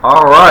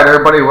All right,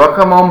 everybody,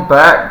 welcome on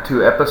back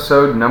to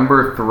episode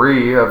number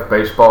 3 of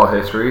Baseball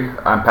History.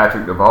 I'm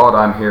Patrick Duvall.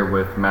 I'm here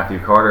with Matthew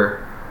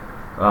Carter.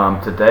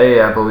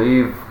 Today, I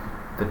believe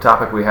the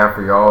topic we have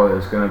for y'all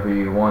is going to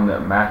be one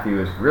that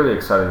Matthew is really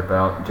excited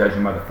about,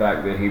 judging by the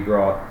fact that he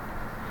brought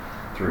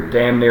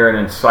damn near an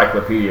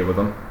encyclopedia with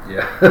him.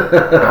 Yeah.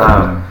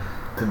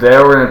 Today,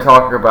 we're going to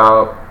talk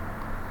about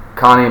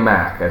Connie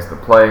Mack as the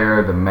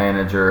player, the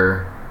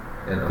manager,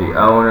 And the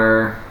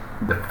owner,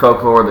 the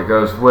folklore that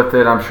goes with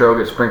it. I'm sure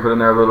will get sprinkled in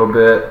there a little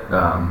bit.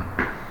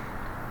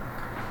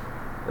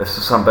 This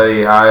is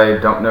somebody I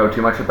don't know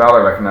too much about. I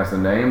recognize the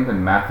name,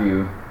 and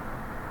Matthew,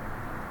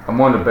 I'm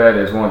willing to bet,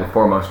 is one of the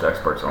foremost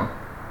experts on.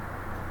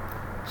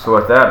 So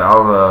with that,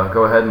 I'll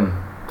go ahead and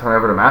turn it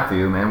over to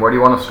Matthew. Man, where do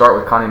you want to start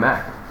with Connie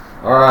Mack?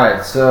 All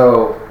right,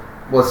 so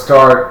let's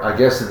start, I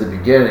guess, at the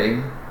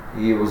beginning.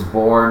 He was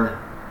born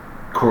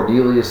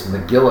Cornelius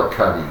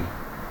McGillicuddy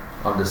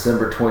on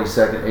December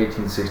 22nd,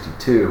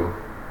 1862.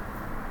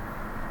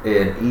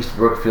 In East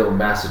Brookfield,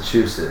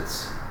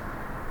 Massachusetts,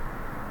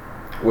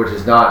 which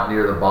is not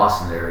near the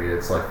Boston area.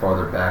 It's like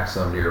farther back,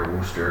 some near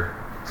Worcester,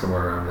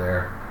 somewhere around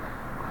there.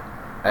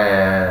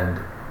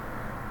 And,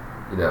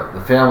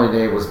 the family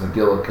name was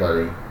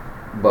McGillicuddy,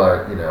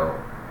 but,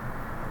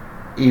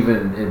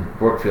 even in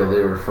Brookfield, they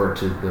refer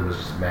to them as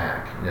just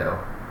Mack,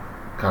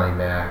 Connie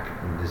Mack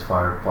and his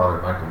father,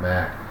 Michael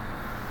Mack.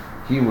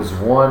 He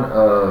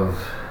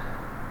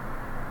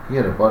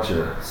had a bunch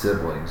of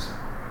siblings.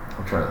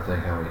 I'm trying to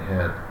think how many he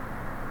had.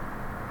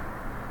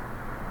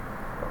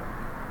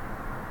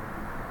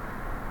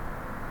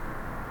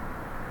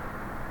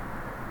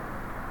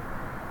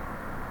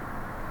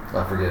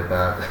 I forget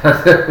about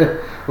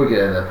that. We'll get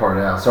into that part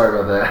now. Sorry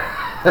about that.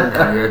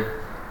 Good.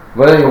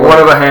 But anyway, One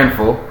of a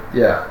handful.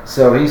 yeah.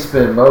 So he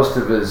spent most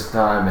of his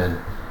time in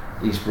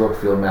East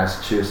Brookfield,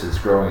 Massachusetts,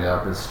 growing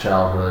up, his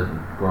childhood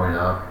and growing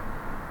up.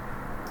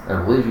 I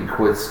believe he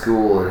quit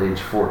school at age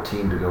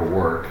 14 to go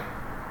work.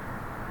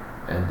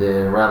 And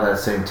then around that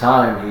same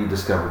time, he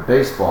discovered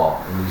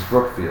baseball in East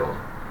Brookfield.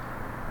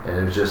 And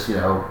it was just,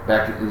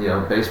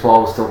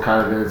 baseball was still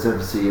kind of in its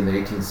infancy in the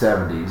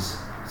 1870s.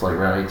 It's like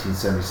around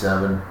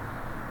 1877.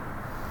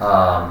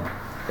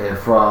 And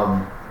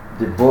from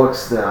the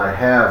books that I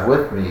have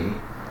with me,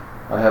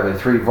 I have a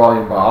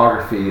 3-volume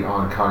biography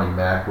on Connie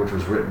Mack, which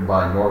was written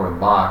by Norman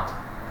Bocht.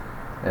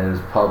 And it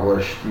was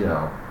published,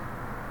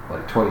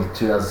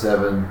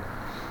 2007.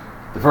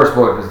 The first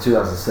book was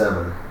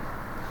 2007.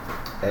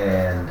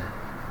 And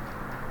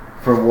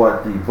from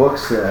what the book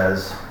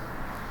says,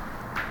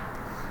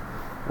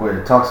 when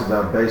it talks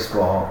about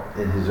baseball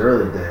in his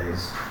early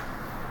days,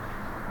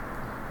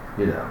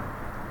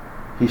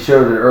 he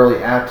showed an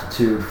early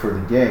aptitude for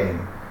the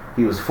game.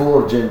 He was full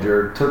of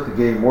ginger, took the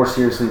game more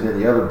seriously than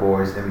the other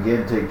boys, and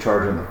began to take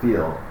charge on the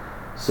field.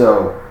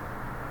 So,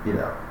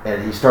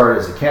 and he started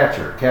as a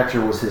catcher.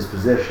 Catcher was his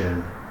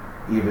position,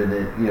 even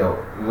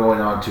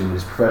going on to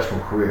his professional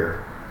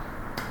career.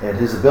 And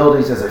his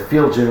abilities as a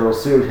field general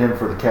suited him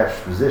for the catcher's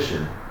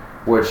position,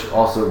 which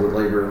also would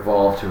later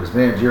evolve to his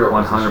managerial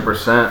 100%.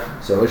 position.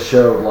 So it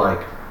showed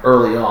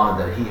early on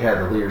that he had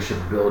the leadership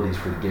abilities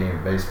for the game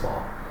of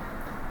baseball.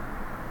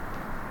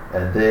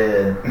 And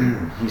then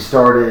he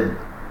started,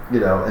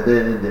 and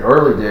then in the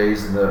early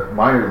days in the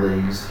minor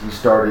leagues, he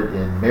started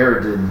in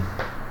Meriden,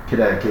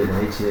 Connecticut in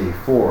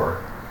 1884.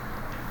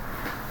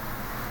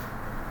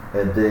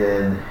 And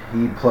then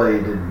he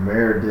played in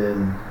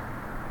Meriden. I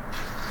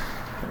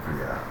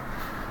forgot.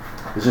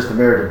 It's just the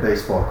Meriden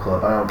Baseball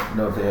Club. I don't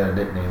know if they had a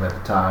nickname at the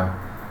time.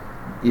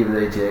 Even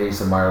in the 1880s,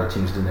 some minor league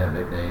teams didn't have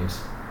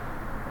nicknames.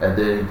 And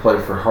then he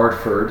played for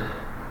Hartford.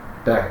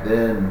 Back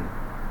then,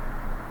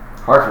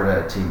 Hartford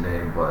had a team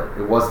name, but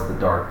it wasn't the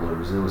Dark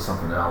Blues. It was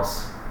something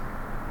else.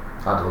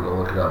 I'll have to go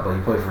look it up. But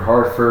he played for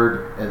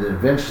Hartford, and then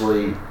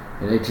eventually,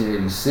 in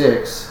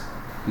 1886,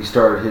 he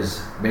started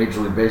his Major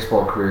League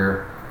Baseball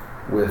career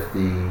with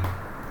the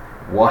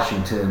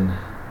Washington,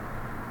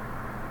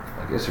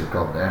 I guess they were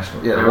called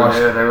Nationals. Yeah, They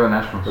were the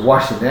Nationals. The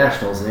Washington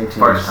Nationals in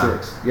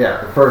 1886. Yeah,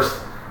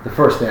 the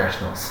first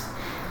Nationals.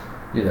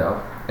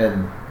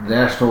 And the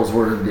Nationals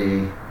were in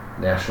the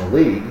National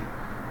League.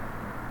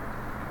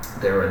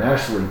 They were a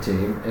National League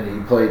team, and he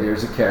played there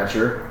as a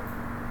catcher.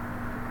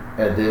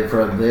 And then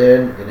from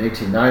then, in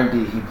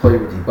 1890, he played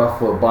with the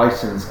Buffalo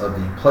Bisons of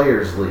the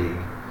Players League,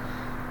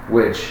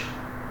 which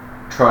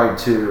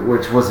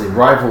was a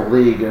rival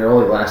league, and it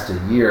only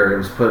lasted a year. It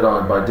was put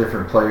on by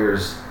different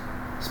players,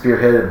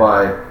 spearheaded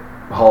by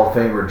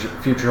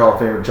future Hall of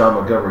Famer John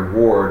Montgomery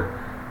Ward,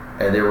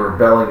 and they were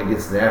rebelling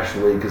against the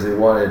National League because they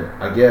wanted,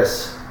 I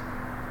guess,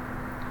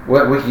 we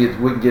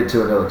can get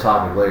to another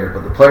topic later,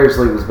 but the Players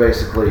League was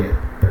basically,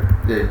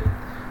 they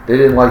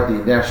didn't like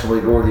the National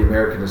League or the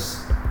American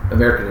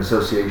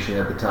Association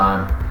at the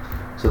time,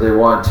 so they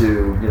wanted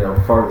to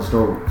form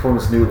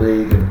this new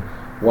league and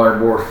wanted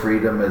more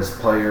freedom as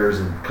players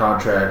and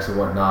contracts and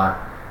whatnot.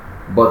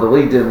 But the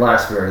league didn't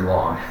last very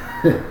long.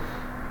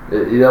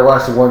 It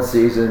lasted one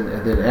season,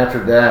 and then after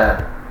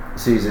that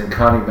season,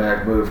 Connie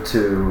Mack moved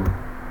to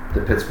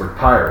the Pittsburgh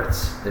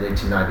Pirates in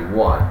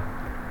 1891.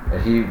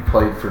 and he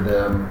played for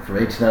them from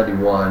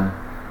 1891.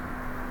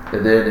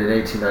 And then in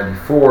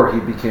 1894, he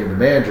became the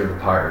manager of the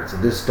Pirates,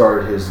 and this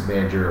started his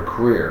managerial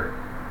career.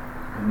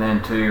 And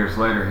then 2 years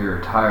later, he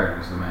retired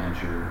as the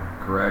manager,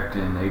 correct,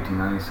 in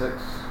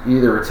 1896? He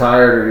either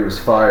retired or he was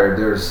fired.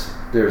 There's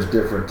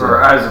different...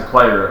 Or as a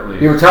player, at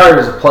least. He retired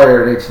as a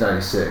player in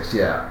 1896,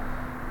 yeah.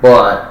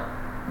 But,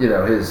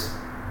 this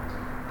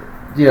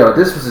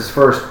was his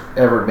first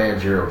ever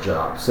managerial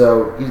job.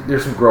 So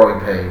there's some growing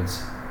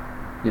pains.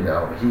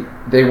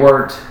 They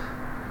weren't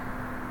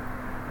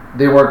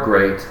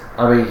great.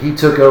 I mean, he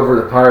took over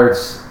the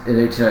Pirates in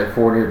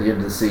 1894 near the end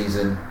of the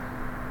season.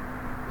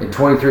 In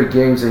 23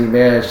 games that he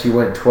managed, he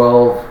won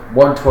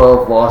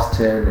 12, lost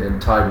 10,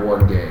 and tied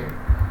 1 game.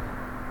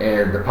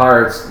 And the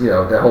Pirates,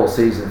 that whole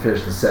season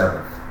finished in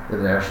 7th in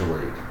the National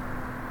League.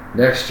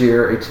 Next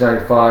year,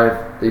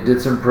 1895, they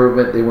did some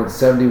improvement. They went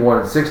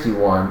 71 and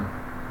 61,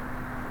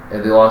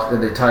 and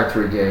they tied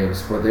 3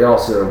 games. But they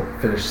also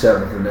finished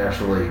 7th in the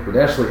National League. But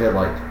the National League had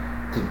I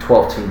think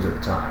 12 teams at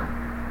the time.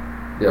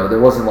 There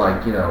wasn't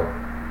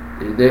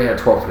they had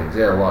 12 teams.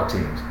 They had a lot of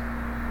teams.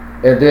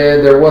 And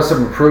then there was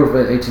some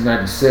improvement in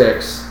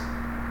 1896,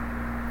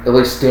 at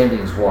least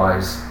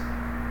standings-wise.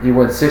 He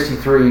won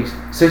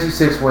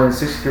 66 wins,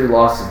 63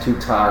 losses, 2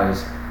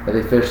 ties, and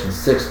they finished in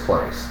 6th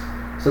place.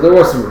 So there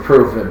was some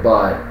improvement,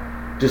 but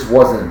just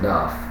wasn't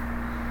enough.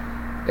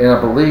 And I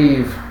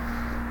believe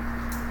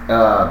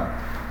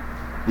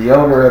the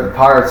owner of the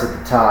Pirates at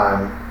the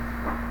time,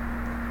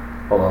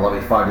 hold on, let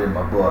me find it in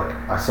my book.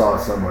 I saw it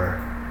somewhere.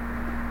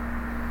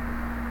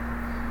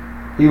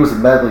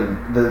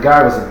 The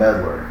guy was a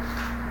meddler.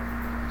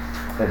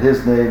 And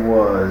his name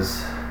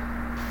was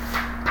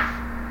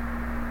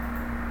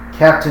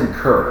Captain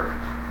Kirk.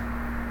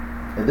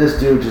 And this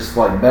dude just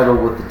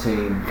meddled with the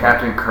team.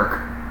 Captain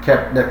Kirk.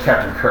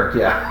 Captain Kirk,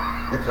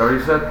 yeah. Is that what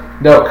you said?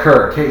 No,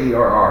 Kirk, Kerr.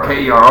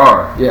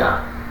 Kerr.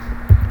 Yeah.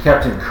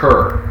 Captain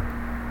Kirk.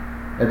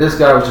 And this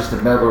guy was just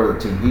a meddler of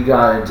the team. He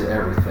got into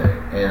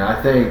everything. And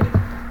I think,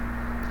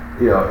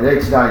 in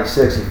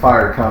 1896, he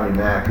fired Connie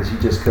Mack because he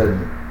just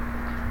couldn't,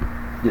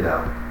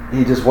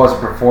 he just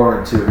wasn't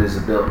performing to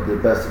the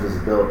best of his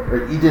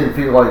ability. He didn't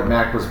feel like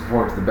Mack was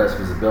performing to the best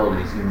of his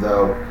abilities, even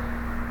though,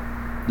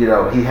 he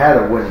had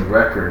a winning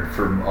record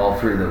for all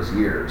 3 of those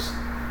years.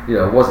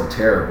 It wasn't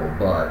terrible,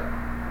 but,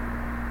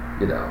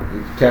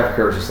 Captain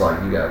Kirk's just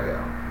you gotta go.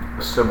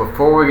 So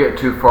before we get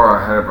too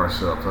far ahead of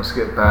ourselves, let's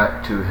get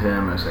back to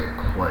him as a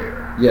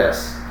player.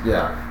 Yes,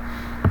 yeah.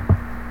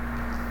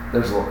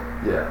 There's a little,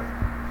 yeah.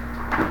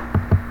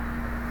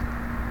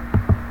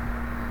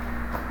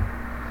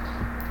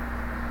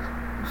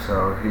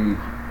 So he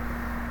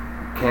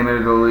came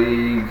into the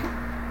league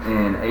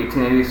in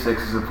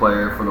 1886 as a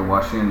player for the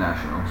Washington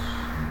Nationals.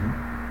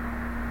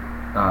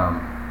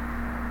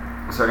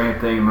 Mm-hmm. Is there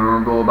anything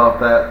memorable about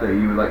that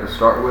you would like to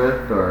start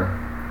with, or?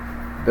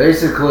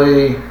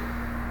 Basically,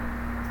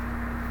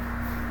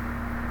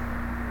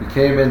 he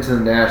came into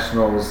the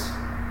Nationals.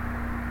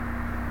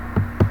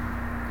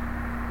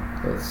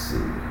 Let's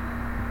see.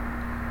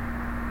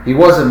 He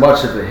wasn't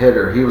much of a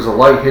hitter. He was a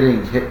light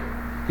hitting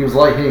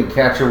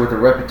catcher with a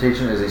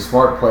reputation as a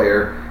smart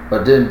player,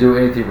 but didn't do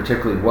anything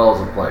particularly well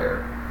as a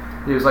player.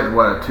 He was a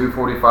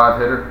 245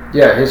 hitter?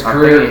 Yeah, his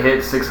career. I think he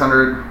hit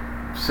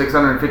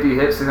 650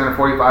 hits,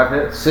 645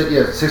 hits?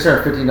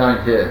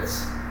 659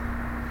 hits.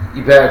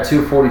 He batted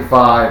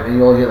 245, and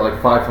he only hit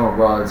 5 home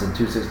runs and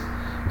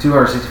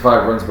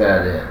 265 runs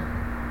batted in.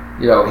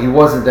 He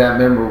wasn't that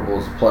memorable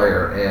as a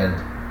player, and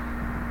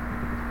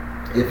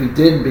if he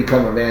didn't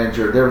become a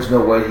manager, there was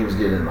no way he was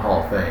getting in the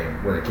Hall of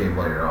Fame when it came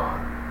later on.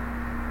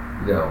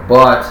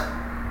 But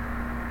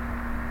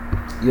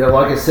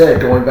like I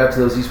said, going back to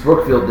those East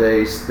Brookfield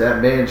days,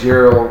 that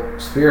managerial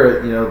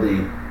spirit,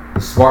 the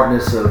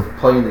smartness of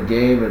playing the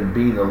game and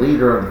being the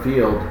leader on the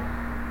field,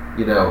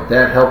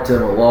 that helped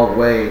him a long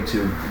way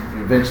to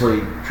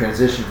eventually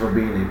transition from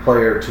being a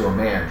player to a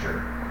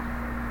manager.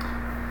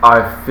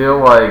 I feel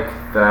like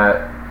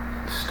that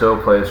still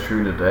plays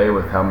true today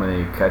with how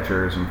many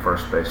catchers and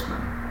first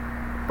basemen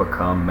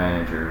become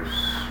managers.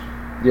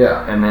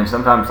 Yeah. And then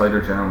sometimes later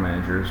general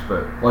managers,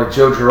 but...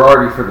 Joe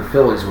Girardi for the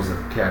Phillies was a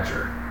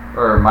catcher.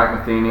 Or Mike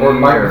Matheny.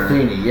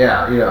 Matheny,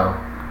 yeah,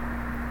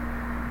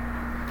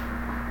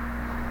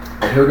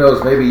 And who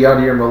knows, maybe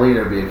Yadier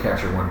Molina will be a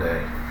catcher one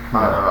day.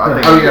 I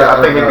think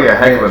he'd be a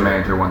heck of a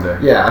manager one day.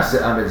 Yeah,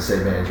 I meant to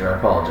say manager. I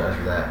apologize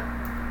for that.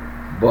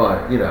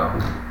 But,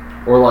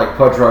 or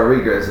Pudge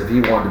Rodriguez, if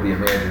he wanted to be a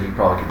manager, he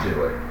probably could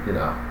do it,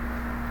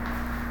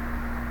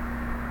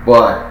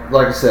 But,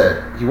 like I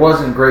said, he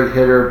wasn't a great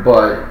hitter,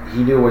 but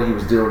he knew what he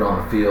was doing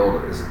on the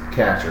field as a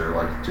catcher,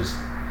 just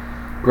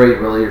great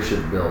leadership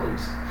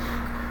abilities.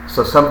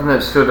 So something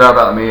that stood out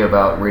about me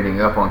about reading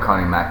up on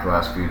Connie Mack the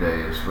last few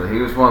days, but he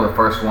was one of the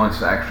first ones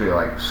to actually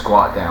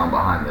squat down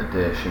behind the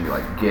dish and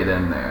get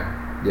in there.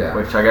 Yeah.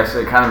 Which I guess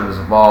it kind of has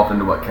evolved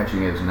into what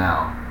catching is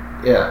now.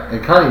 Yeah,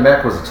 and Connie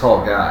Mack was a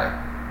tall guy.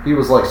 He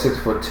was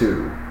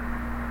 6'2",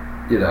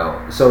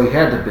 so he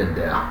had to bend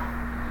down.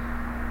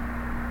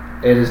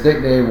 And his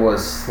nickname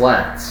was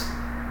Slats.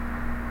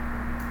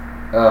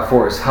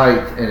 for his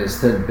height and his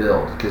thin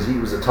build, because he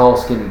was a tall,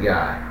 skinny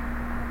guy,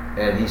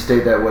 and he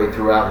stayed that way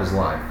throughout his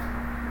life.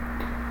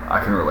 I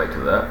can relate to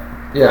that.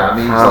 Yeah, I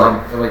mean,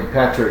 he's like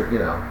Patrick.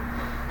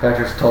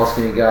 Patrick's a tall,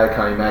 skinny guy.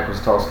 Connie Mack was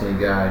a tall, skinny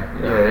guy.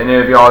 Yeah, any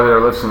of y'all that are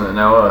listening that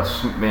know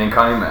us, me and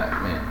Connie Mack,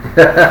 man.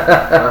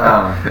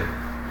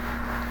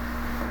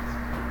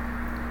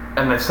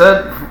 And they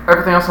said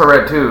everything else I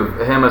read too.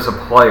 Him as a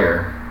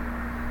player,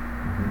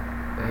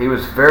 he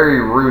was very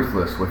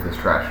ruthless with his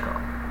trash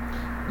talk.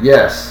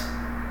 Yes.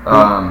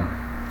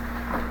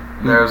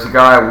 There's a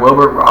guy,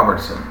 Wilbert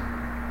Robertson.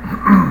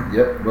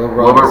 Yep,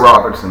 Wilbert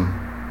Robertson.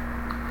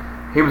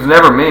 He was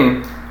never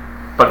mean,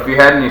 but if you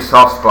had any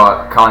soft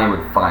spot, Connie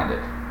would find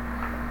it.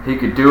 He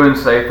could do and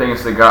say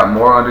things that got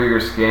more under your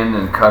skin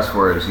than cuss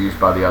words used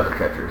by the other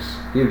catchers.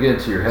 He'd get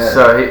into your head.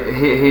 So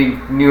he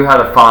knew how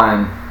to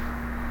find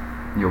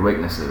your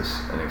weaknesses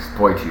and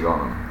exploit you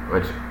on them,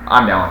 which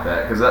I'm down with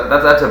that, because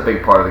that's a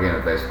big part of the game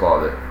of baseball.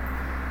 That,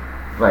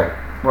 like,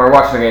 when we're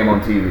watching a game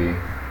on TV,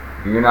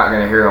 you're not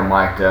going to hear them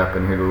mic'd up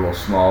and hear the little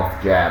small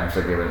jabs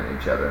they're giving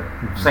at each other.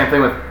 Same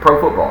thing with pro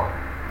football.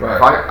 Right.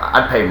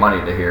 I'd pay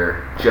money to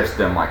hear just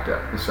them mic'd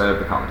up instead of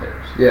the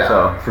commentators. Yeah,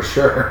 so for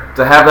sure.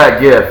 To have that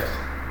gift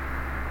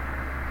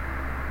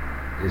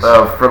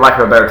of, for lack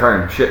of a better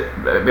term,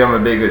 being able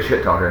to be a good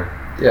shit talker.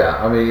 Yeah,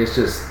 I mean, it's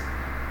just,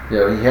 he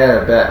had he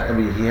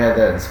had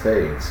that in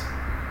spades.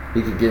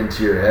 He could get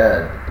into your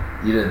head.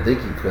 You didn't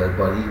think he could,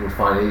 but he would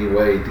find any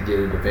way to get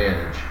an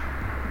advantage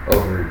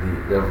over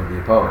the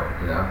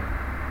opponent.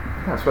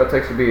 That's what it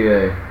takes to be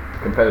a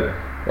competitor.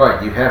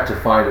 Right, you have to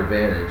find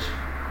advantage,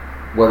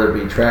 whether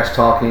it be trash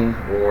talking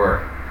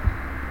or,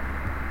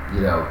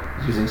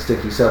 using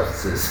sticky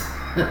substances.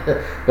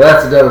 But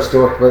that's another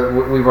story. But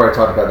we've already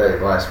talked about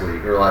that last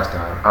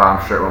time. I'm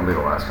sure it won't be the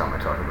last time we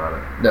talk about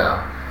it.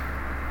 No.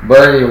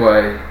 But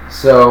anyway,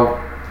 so,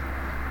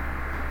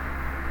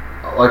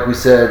 like we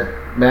said,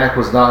 Mack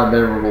was not a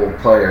memorable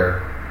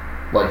player,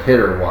 like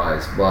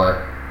hitter-wise,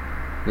 but,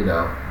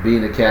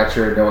 being a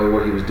catcher, knowing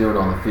what he was doing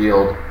on the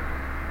field,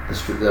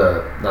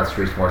 not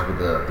street smarts,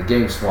 but the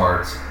game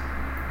smarts,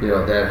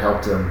 that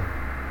helped him.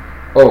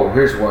 Oh,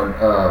 here's one.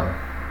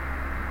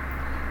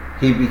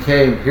 He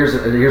became here's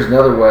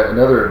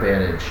another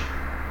advantage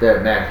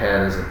that Mack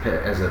had as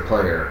a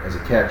player, as a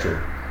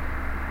catcher.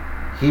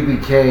 He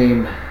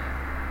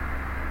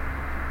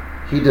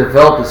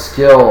developed a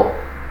skill.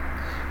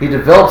 He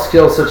developed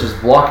skills such as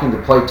blocking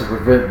the plate to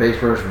prevent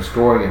base runners from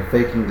scoring and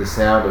faking the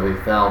sound of a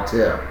foul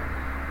tip.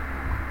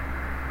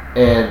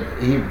 And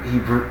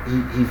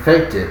he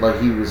faked it like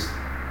he was.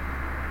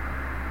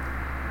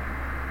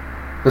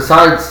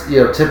 Besides,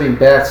 tipping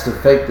bats to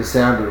fake the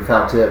sound of the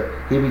foul tip,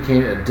 he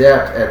became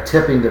adept at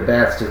tipping the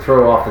bats to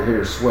throw off the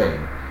hitter's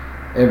swing.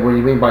 And what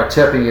you mean by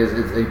tipping is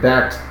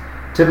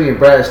tipping a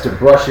bat is to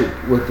brush it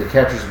with the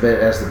catcher's mitt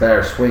as the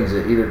batter swings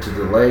it, either to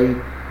delay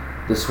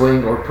the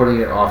swing or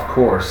putting it off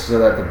course so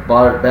that the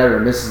batter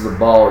misses the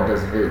ball or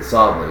doesn't hit it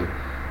solidly.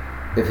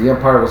 If the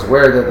umpire was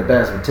aware that the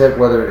bat has been tipped,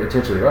 whether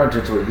intentionally or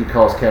unintentionally, he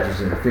calls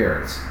catcher's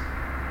interference.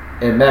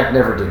 And Mack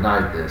never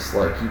denied this.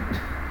 Like he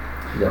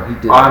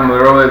did. I'm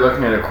literally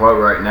looking at a quote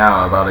right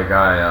now about a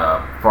guy,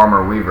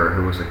 Farmer Weaver,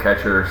 who was a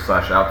catcher /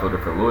 outfielder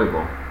for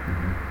Louisville.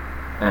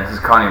 Mm-hmm. And this is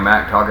Connie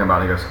Mack talking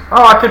about it. He goes,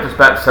 I tipped his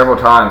bat several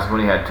times when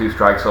he had 2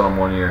 strikes on him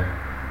one year.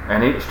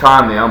 And each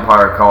time the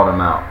umpire called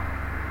him out.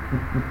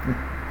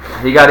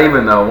 He got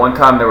even, though. One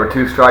time there were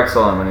 2 strikes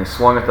on him, and he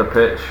swung at the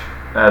pitch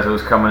as it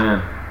was coming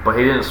in. But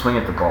he didn't swing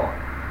at the ball.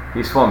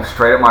 He swung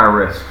straight at my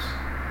wrists.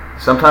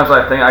 Sometimes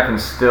I think I can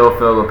still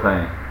feel the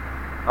pain.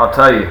 I'll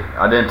tell you,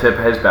 I didn't tip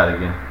his bat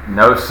again.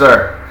 No,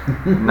 sir.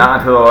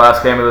 Not until the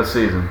last game of the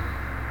season.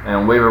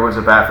 And Weaver was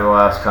at bat for the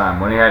last time.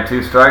 When he had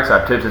 2 strikes,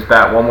 I tipped his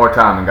bat one more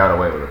time and got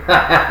away with it.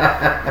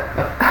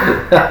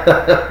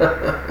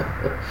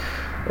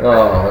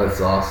 Oh,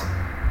 that's awesome.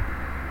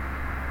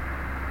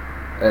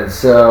 And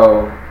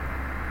so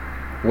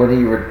when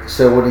he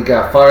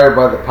got fired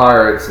by the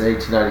Pirates in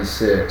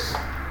 1896,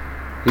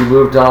 he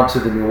moved on to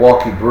the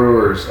Milwaukee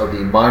Brewers of the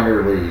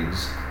minor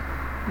leagues.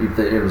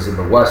 It was in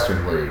the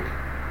Western League.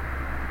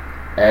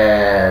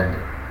 And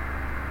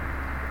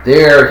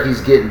there he's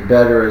getting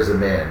better as a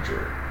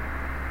manager.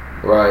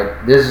 Right?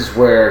 This is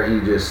where he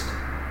just,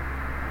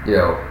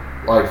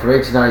 like from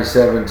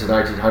 1897 to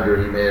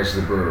 1900, he managed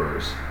the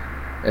Brewers.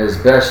 And his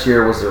best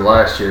year was their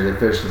last year. They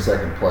finished in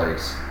 2nd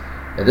place.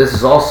 And this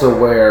is also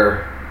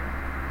where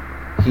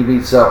he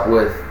meets up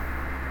with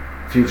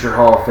future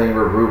Hall of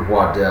Famer Rube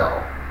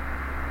Waddell,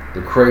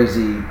 the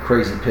crazy,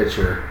 crazy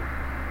pitcher,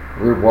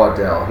 Rube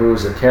Waddell, who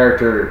is a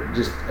character,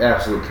 just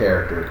absolute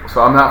character.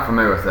 So I'm not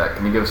familiar with that.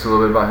 Can you give us a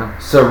little bit about him?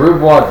 So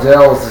Rube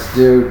Waddell is this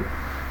dude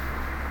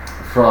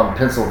from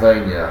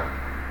Pennsylvania.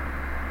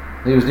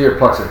 He was near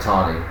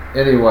Puxatawny.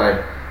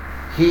 Anyway,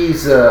 he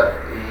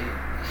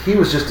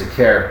was just a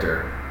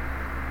character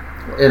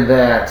in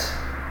that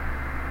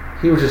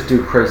he would just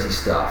do crazy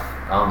stuff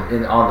on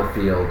the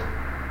field.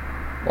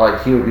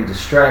 Like he would be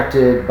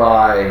distracted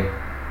by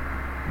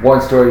one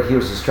story. He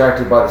was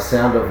distracted by the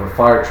sound of a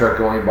fire truck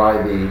going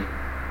by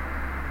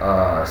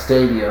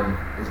stadium,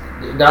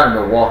 not in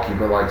Milwaukee,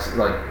 but like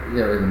in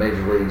the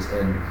major leagues,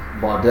 and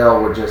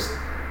Waddell would just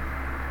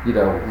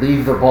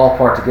leave the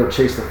ballpark to go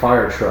chase the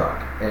fire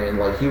truck, and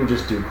like he would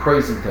just do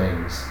crazy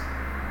things,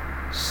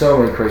 so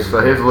many crazy things.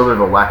 So he was a little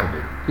bit of a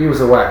wackadoo. He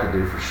was a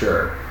wackadoo for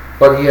sure,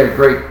 but he had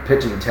great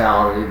pitching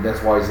talent, and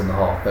that's why he's in the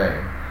Hall of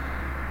Fame.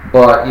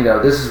 But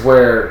this is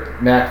where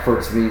Mac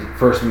first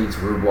meets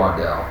Rube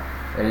Waddell,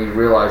 and he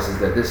realizes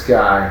that this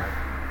guy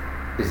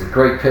is a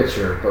great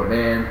pitcher, but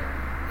man,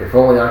 if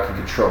only I could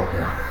control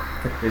him.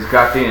 He's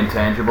got the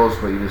intangibles,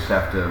 but you just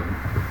have to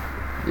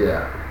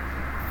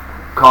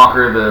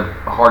conquer the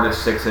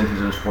hardest 6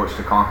 inches in sports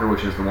to conquer,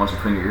 which is the ones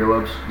between your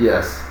earlobes.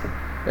 Yes.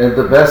 And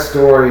the best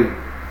story,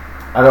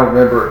 I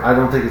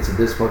don't think it's in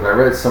this book, I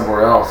read it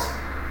somewhere else,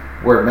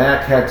 where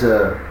Mac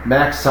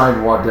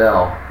signed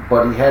Waddell,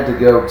 but he had to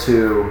go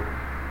to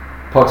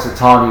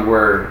Punxsutawney,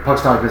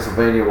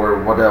 Pennsylvania, where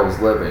Waddell was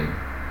living.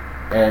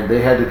 And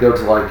they had to go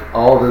to like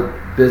all the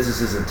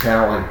businesses in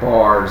town, like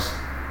bars,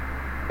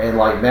 and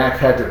like Mac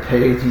had to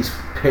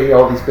pay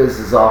all these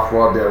businesses off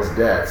Waddell's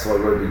debts, so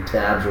like whether it be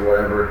tabs or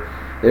whatever.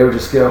 They would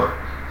just go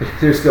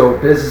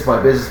business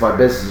by business by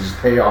business, and just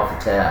pay off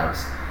the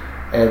tabs.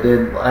 And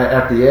then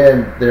at the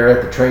end, they're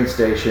at the train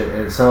station,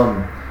 and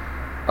some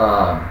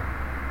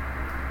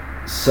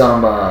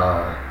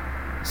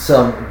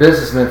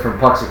businessman from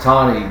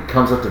Punxsutawney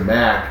comes up to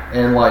Mac,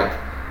 and like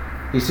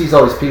he sees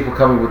all these people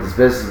coming with this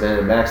businessman,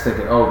 and Mac's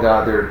thinking, oh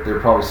God, they're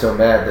probably so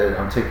mad that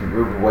I'm taking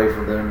Rube away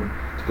from them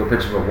to go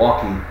pitch in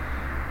Milwaukee.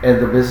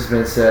 And the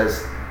businessman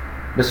says,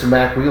 Mr.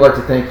 Mac, we'd like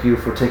to thank you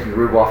for taking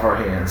Rube off our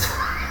hands.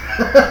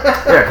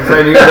 Yeah, because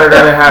they knew they're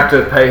going to have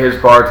to pay his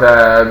bar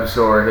tabs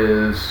or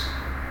his,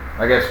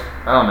 I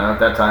don't know, at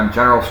that time,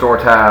 general store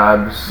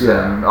tabs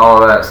and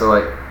all of that. So,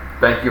 like,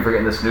 thank you for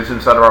getting this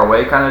nuisance out of our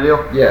way kind of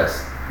deal?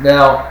 Yes.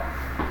 Now,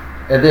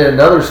 and then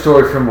another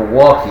story from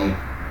Milwaukee,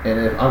 and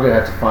I'm going to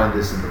have to find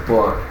this in the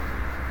book,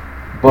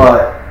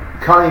 but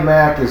Connie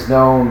Mack is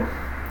known,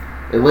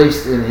 at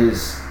least in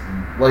his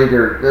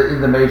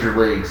in the major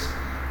leagues,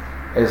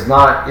 as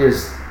not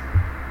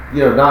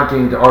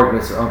getting into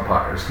arguments with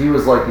umpires. He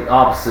was like the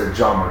opposite of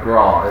John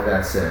McGraw in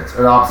that sense,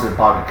 or the opposite of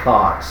Bobby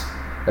Cox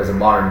as a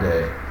modern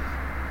day.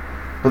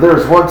 But there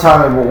was one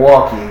time in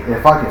Milwaukee, and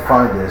if I can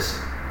find this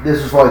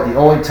was like the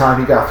only time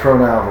he got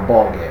thrown out of a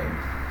ball game.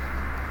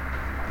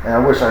 And I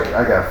wish I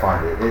gotta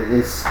find it.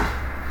 It's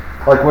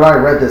like when I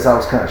read this, I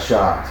was kind of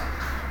shocked.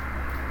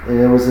 And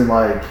it was in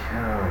like,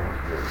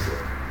 what is it?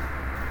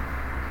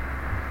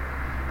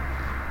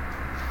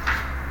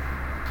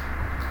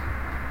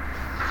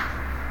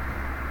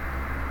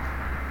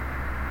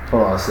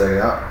 Hold on a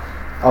second.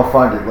 I'll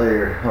find it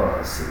later. Hold on,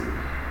 let's see.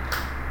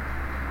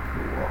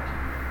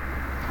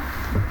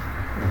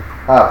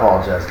 I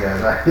apologize,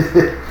 guys.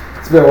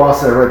 It's been a while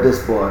since I read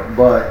this book,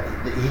 but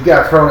he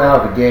got thrown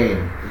out of a game.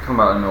 You're talking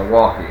about in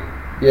Milwaukee.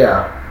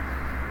 Yeah.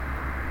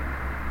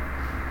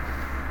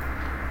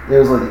 It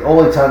was like the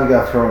only time he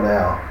got thrown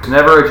out. He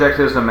was never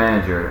ejected as a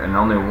manager, and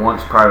only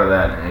once prior to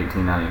that in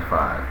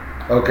 1895.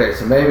 Okay,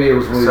 so maybe it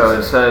was when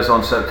it says,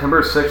 on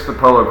September 6th at the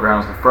Polo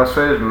Grounds, the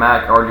frustrated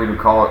Mack argued to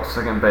call at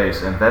second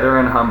base, and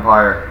veteran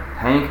umpire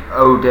Hank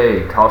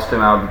O'Day tossed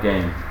him out of the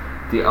game.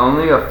 The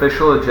only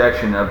official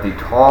ejection of the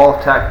tall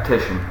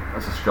tactician,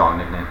 that's a strong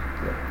nickname,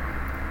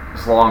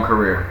 his long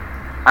career.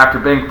 After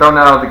being thrown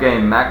out of the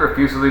game, Mack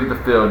refused to leave the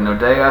field, and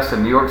O'Day asked a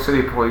New York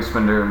City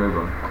policeman to remove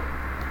him.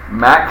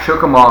 Mack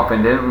shook him off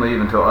and didn't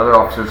leave until other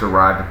officers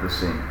arrived at the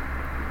scene.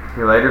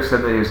 He later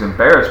said that he was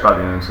embarrassed by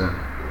the incident.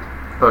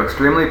 Though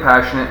extremely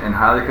passionate and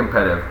highly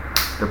competitive,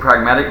 the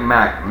pragmatic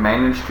Mack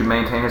managed to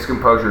maintain his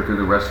composure through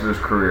the rest of his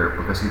career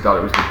because he thought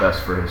it was the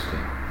best for his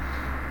team.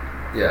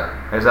 Yeah.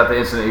 Is that the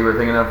incident you were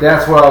thinking of?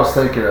 That's what I was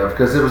thinking of,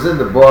 because it was in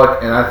the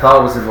book, and I thought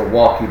it was in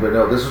Milwaukee, but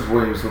no, this was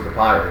when he was with the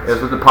Pirates. It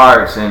was with the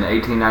Pirates in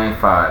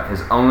 1895,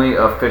 his only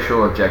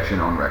official ejection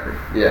on record.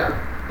 Yeah.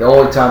 The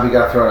only time he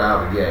got thrown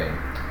out of a game.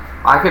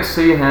 I could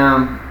see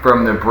him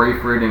from the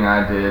brief reading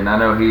I did, and I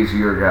know he's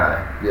your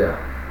guy. Yeah.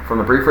 From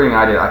the brief reading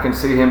I did, I can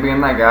see him being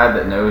that guy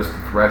that knows the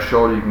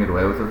threshold you can get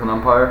away with an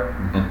umpire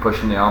and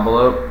pushing the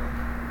envelope,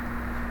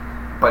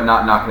 but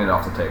not knocking it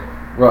off the table.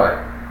 Right.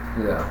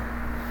 Yeah.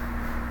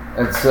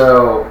 And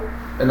so,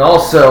 and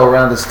also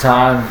around this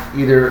time,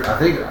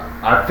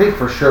 I think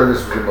for sure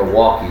this was in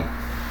Milwaukee.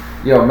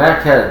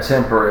 Mack had a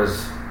temper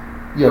as,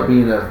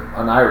 being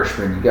an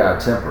Irishman, you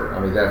got a temper. I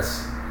mean,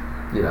 that's,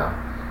 you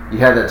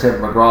had that temper.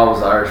 McGraw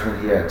was an Irishman,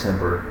 he had a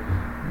temper.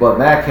 But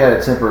Mack had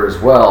a temper as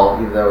well,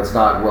 even though it's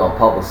not well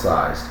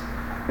publicized.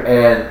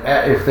 And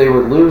if they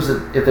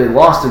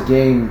lost a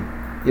game,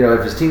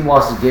 if his team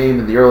lost a game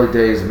in the early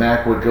days,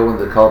 Mack would go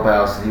into the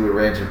clubhouse and he would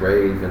rant and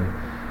rave and,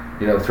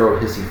 throw a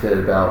hissy fit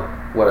about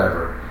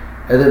whatever.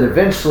 And then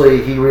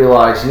eventually he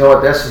realized,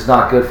 that's just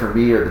not good for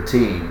me or the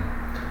team.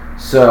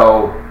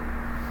 So,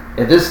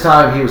 at this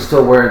time he was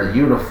still wearing the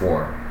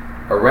uniform.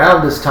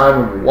 Around this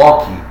time in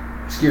Milwaukee,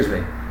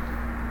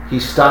 he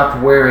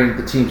stopped wearing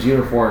the team's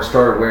uniform and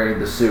started wearing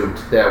the suit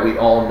that we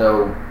all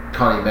know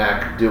Connie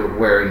Mack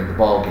wearing in the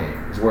ball game.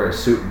 He's wearing a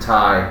suit and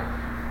tie,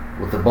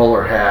 with a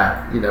bowler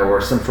hat,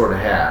 or some sort of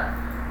hat.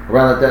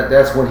 Around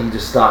that's when he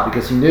just stopped,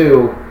 because he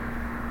knew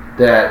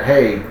that,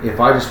 hey, if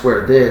I just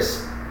wear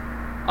this,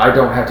 I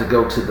don't have to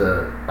go into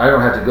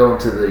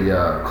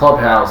the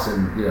clubhouse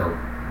and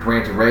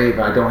rant and rave,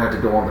 and I don't have to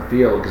go on the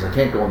field because I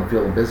can't go on the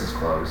field in business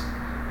clothes.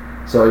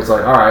 So he's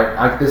like, all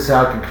right, this is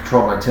how I can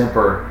control my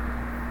temper,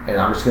 and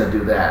I'm just going to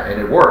do that,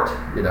 and it worked,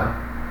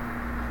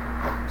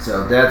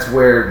 So that's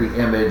where the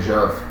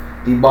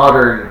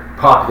modern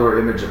popular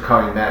image of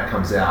Connie Mack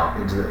comes out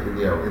in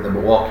the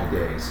Milwaukee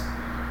days.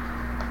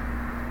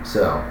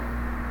 So,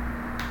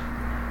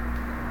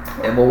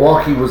 and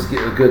Milwaukee was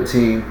a good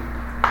team.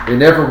 They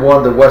never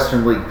won the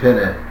Western League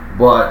pennant,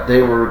 but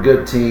they were a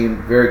good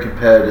team, very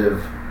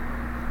competitive.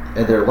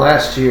 And their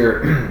last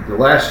year, in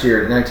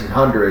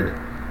 1900,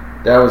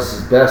 that was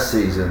his best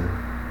season.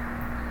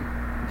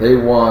 They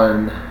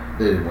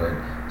didn't win.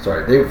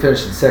 Sorry, they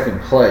finished in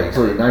second place.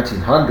 So in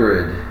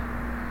 1900,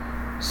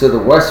 so the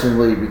Western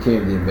League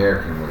became the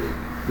American League,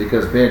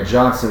 because Ben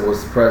Johnson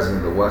was the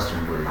president of the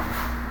Western League,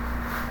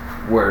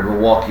 where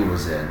Milwaukee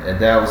was in, and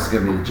that was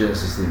going to be the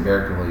genesis of the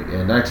American League.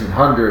 In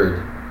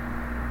 1900,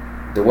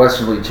 the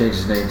Western League changed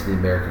its name to the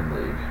American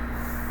League.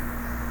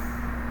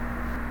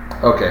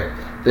 Okay,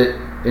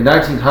 in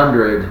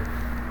 1900,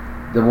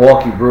 the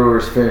Milwaukee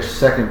Brewers finished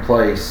second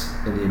place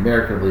in the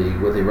American League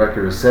with a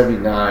record of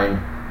 79,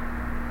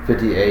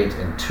 58,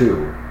 and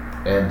 2,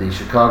 and the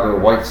Chicago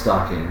White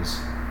Stockings,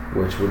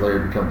 which would later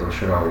become the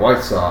Chicago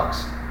White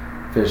Sox,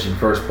 finished in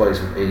first place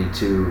with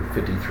 82,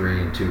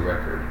 53, and 2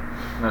 record.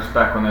 That's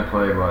back when they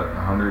played,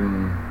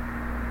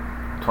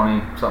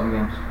 120 something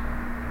games?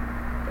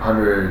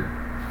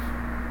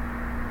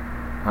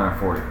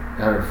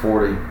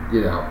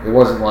 140. It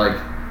wasn't like...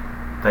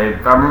 I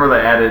remember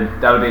they added,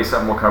 that'll be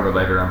something we'll cover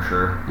later, I'm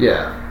sure.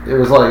 Yeah, it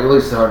was like at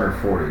least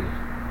 140.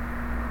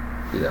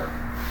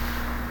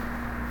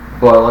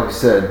 But like I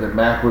said,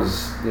 Mac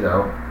was,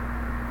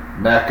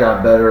 Mac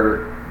got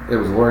better. It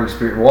was a learning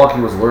experience. Milwaukee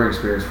was a learning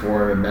experience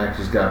for him, and Mac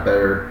just got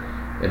better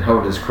and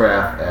honed his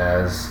craft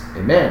as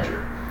a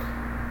manager.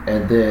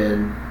 And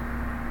then,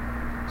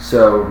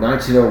 so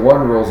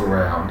 1901 rolls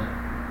around,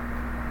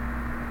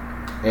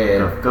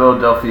 and the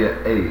Philadelphia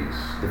A's.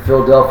 The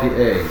Philadelphia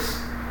A's,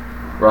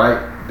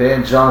 right?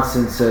 Ben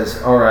Johnson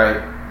says, all right,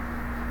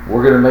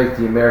 we're going to make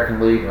the American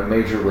League a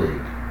major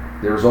league.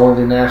 There was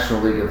only the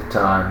National League at the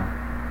time.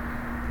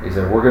 He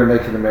said, we're going to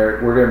make it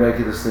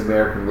this the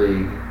American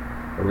League.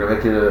 We're going to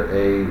make it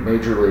a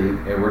major league,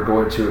 and we're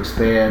going to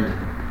expand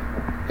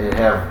and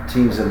have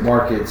teams in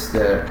markets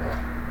that,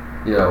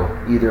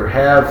 either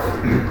have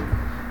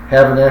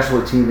a National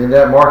League team in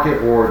that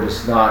market, or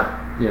just not,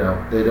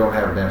 they don't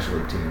have a National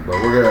League team.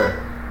 But we're going to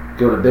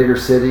go to bigger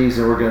cities,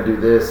 and we're going to do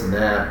this and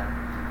that.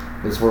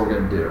 This is what we're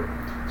going to do.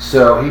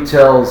 So he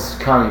tells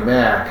Connie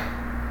Mack,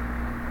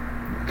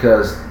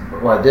 because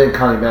then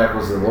Connie Mack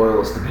was the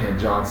loyalist to Ben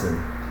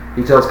Johnson.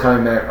 He tells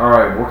Connie Mack, all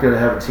right, we're going to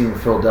have a team in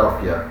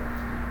Philadelphia,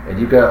 and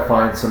you've got to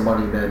find some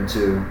money men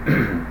to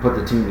put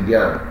the team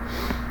together.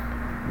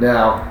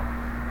 Now,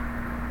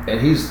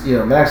 and he's,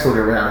 Mack's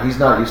looking around. He's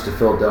not used to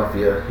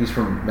Philadelphia. He's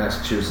from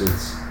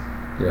Massachusetts.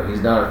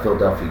 He's not a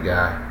Philadelphia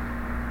guy.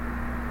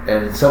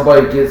 And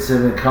somebody gets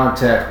him in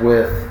contact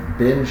with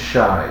Ben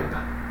Scheib.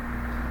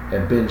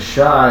 And Ben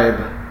Scheib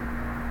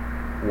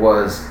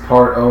was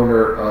part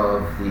owner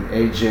of the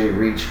A.J.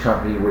 Reach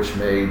company, which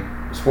made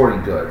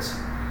sporting goods.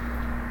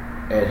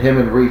 And him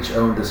and Reach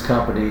owned this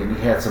company, and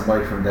he had some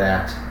money from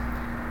that.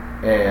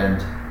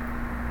 And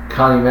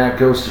Connie Mack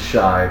goes to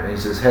Scheib, and he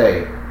says,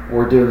 hey,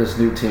 we're doing this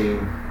new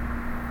team.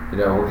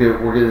 We're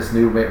getting this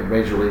new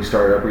major league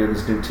started up. We're getting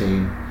this new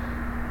team.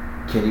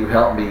 Can you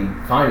help me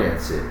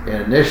finance it?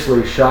 And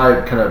initially,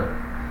 Scheib kind of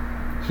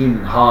hemmed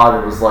and hawed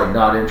and was like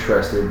not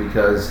interested,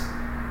 because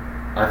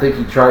I think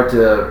he tried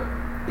to.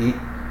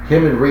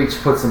 Him and Reach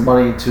put some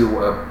money into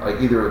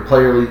either a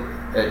player league,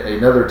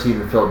 another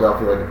team in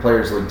Philadelphia, like a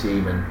Players League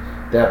team, and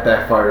that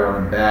backfired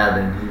on him bad,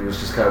 and he was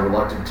just kind of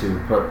reluctant to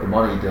put the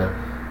money to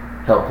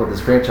help put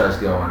this franchise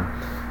going.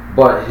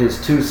 But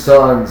his two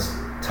sons,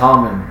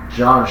 Tom and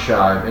John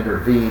Scheib,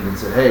 intervened and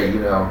said, hey,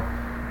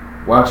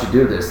 why don't you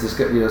do this? This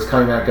guy, this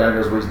Connie Mack guy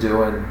knows what he's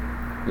doing,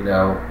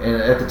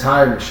 And at the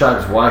time,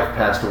 Scheib's wife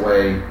passed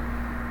away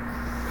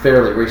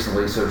fairly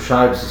recently, so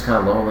Scheib's just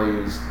kind of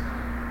lonely,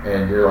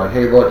 and they're like,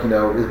 hey, look,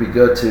 it'd be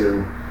good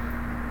to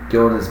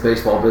go into this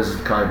baseball business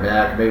with Connie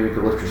Mack. Maybe we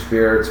could lift your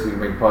spirits. We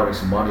can probably make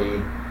some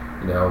money.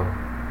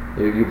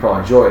 You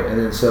probably enjoy it. And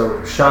then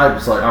so Scheib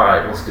was like, all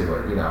right, let's do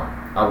it.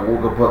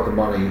 We'll go put the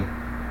money.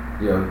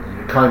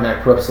 Connie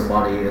Mack put up some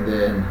money, and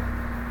then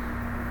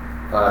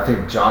I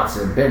think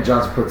Ben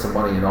Johnson put some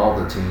money in all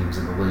the teams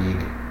in the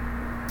league,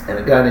 and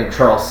a guy named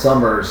Charles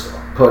Summers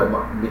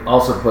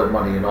also put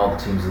money in all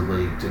the teams in the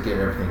league to get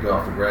everything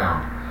off the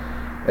ground.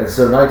 And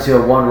so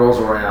 1901 rolls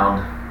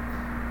around,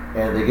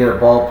 and they get a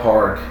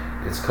ballpark.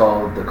 It's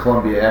called the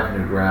Columbia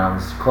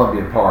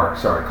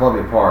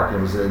Park.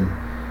 It was in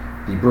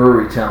the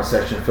Brewery Town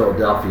section of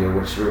Philadelphia,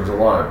 which there was a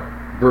lot of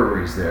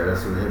breweries there.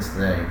 That's what hence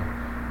the name.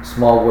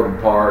 Small wooden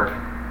park.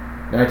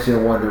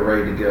 1901, they're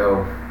ready to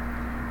go.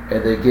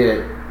 and they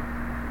get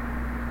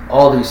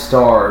all these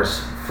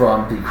stars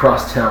from the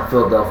crosstown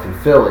Philadelphia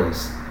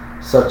Phillies,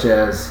 such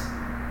as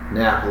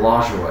Nap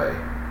Lajoie,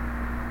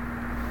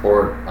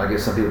 or I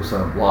guess some people say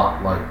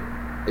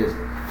it's.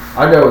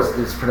 I know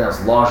it's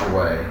pronounced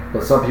Lajoie,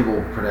 but some people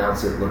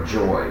pronounce it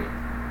LaJoie.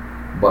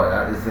 But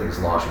I think it's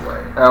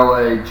Lajoie.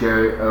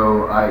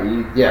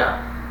 Lajoie. Yeah,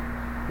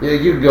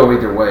 you can go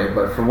either way,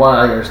 but from what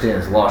I understand,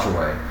 it's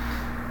Lajoie.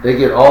 They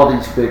get all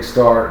these big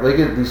stars. They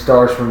get these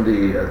stars from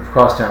the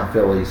crosstown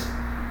Phillies,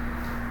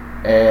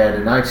 and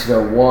in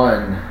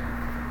 1901,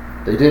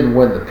 they didn't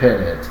win the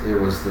pennant. It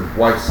was the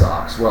White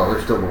Sox. Well,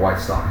 they're still the White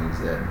Stockings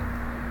then,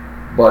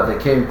 but they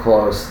came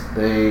close. I'm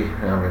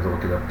going to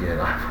look it up again.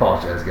 I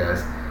apologize,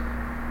 guys.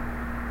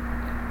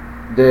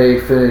 They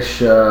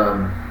finished.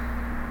 I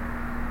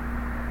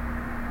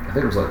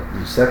think it was like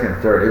the second or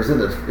third. It was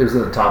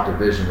in the top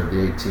division of the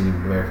 18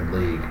 American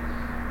League.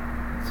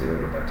 Let's see.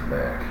 We'll go back to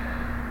back.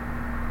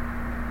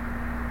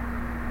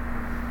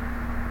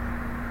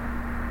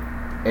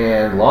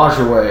 And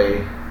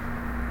Lajoie,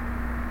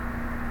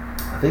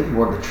 I think he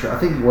won the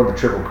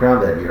Triple Crown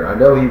that year. I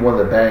know he won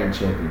the batting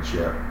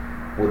championship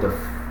with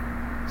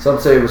some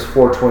say it was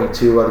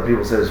 422, other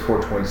people say it was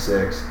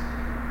 426,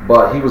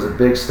 but he was a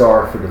big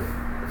star for the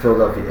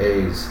Philadelphia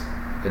A's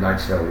in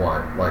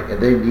 1901. And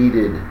they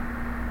needed,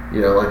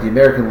 the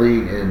American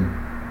League and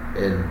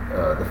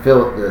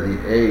the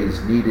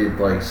A's needed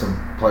some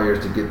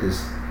players to get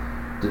this,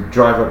 to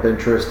drive up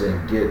interest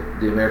and get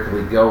the American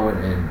League going,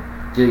 and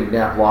getting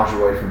Nap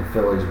Lajoie from the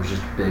Phillies was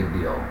just a big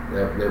deal.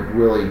 That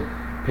really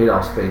paid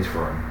off spades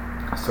for him.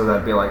 So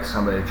that'd be like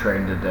somebody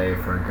trading today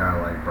for a guy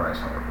like Bryce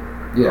Harper.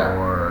 Yeah.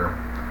 Or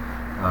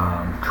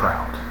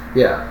Trout.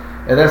 Yeah.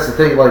 And that's the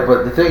thing,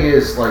 but the thing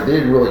is, they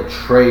didn't really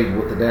trade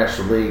with the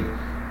National League.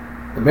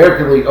 The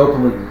American League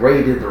openly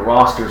raided the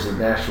rosters of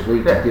the National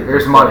League to get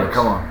here's money,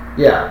 come on.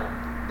 Yeah.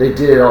 They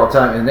did it all the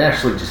time, and the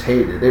National League just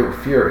hated it. They were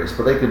furious,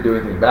 but they couldn't do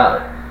anything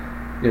about it.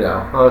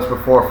 Well, it's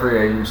before free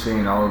agency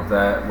and all of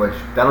that, which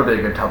that'll be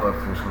a good topic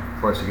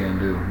for us to get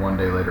into one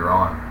day later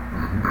on.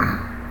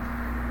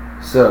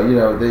 So, in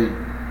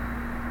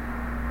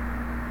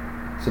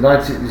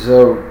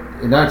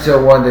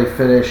 1901 they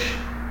finish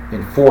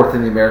in fourth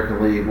in the American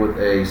League with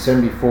a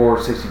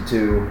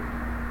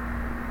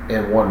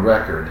 74-62-1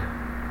 record.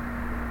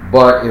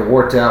 But it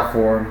worked out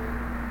for them.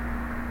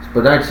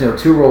 But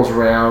 1902 rolls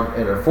around,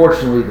 and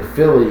unfortunately the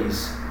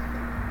Phillies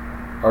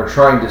are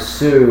trying to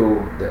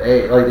sue the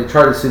A. They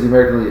tried to sue the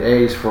American League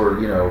A's for,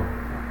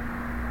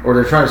 or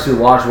they're trying to sue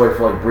Lajoie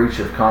for breach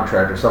of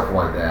contract or something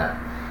like that.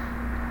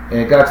 And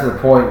it got to the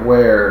point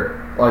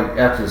where,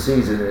 after the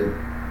season,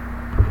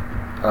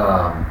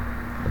 I'll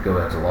go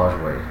back to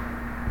Lajoie.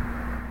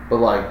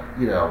 But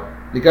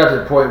it got to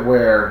the point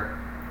where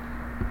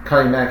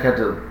Connie Mack had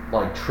to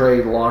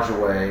trade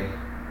Lajoie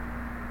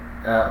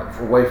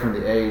away from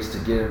the A's to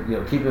get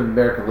keep him in the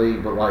American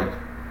League, but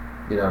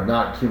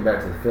not keep him back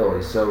to the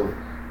Phillies. So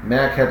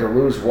Mack had to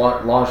lose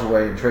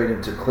Lajoie and trade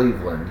him to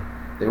Cleveland.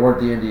 They weren't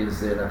the Indians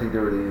then. I think they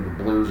were either the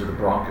Blues or the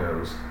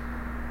Broncos.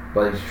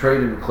 But he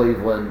traded him to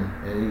Cleveland,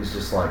 and he's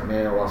just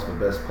man, I lost my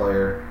best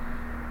player.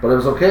 But it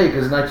was okay,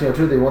 because in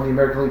 1902 they won the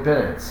American League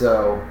pennant.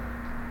 So,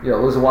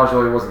 losing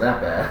Lajoie wasn't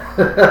that bad.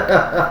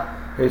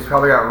 He's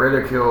probably got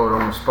ridiculed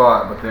on the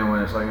spot, but then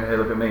when it's hey,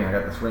 look at me, I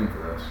got this ring for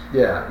this.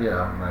 Yeah.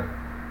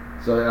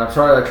 So I'm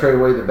sorry I traded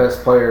away the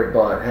best player,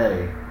 but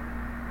hey,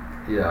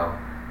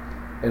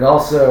 and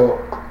also,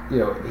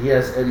 he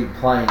has Eddie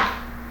Plank,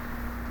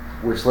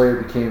 which later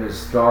became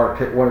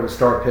one of his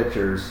star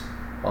pitchers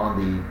on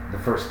the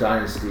first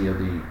dynasty of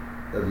the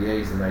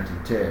A's in the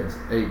 1910s.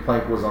 Eddie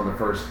Plank was on the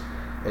first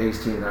A's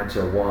team in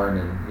 1901,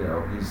 and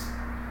he's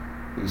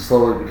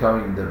slowly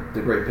becoming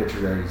the great pitcher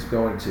that he's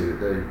going to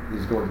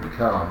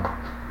become.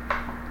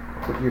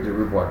 What year did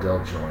Rube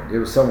Waddell join? It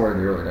was somewhere in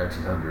the early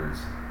 1900s.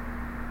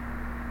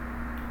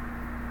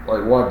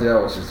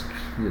 Waddell was just,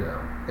 and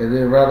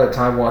then around that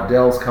time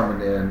Waddell's coming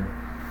in,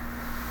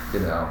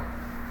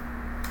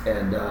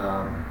 and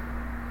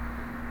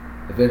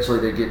eventually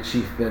they get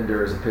Chief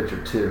Bender as a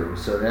pitcher too.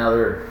 So now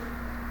they're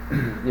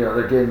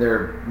getting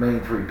their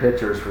main three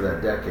pitchers for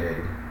that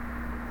decade.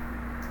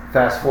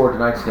 Fast forward to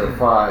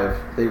 1905,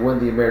 they win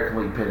the American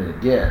League pennant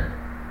again,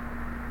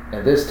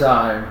 and this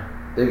time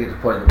they get to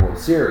play in the World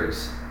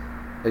Series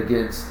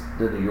against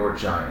the New York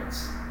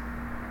Giants.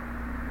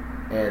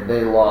 And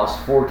they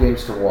lost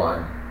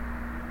 4-1.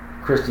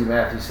 Christy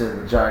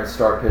Mathewson, the Giants'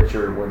 star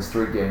pitcher, wins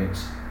 3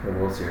 games in the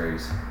World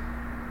Series.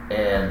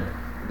 And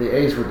the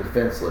A's were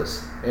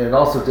defenseless. And it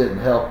also didn't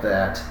help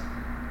that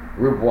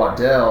Rube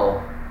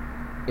Waddell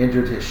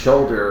injured his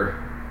shoulder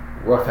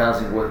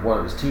roughhousing with one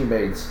of his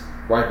teammates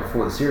right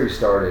before the series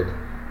started,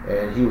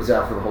 and he was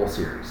out for the whole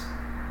series.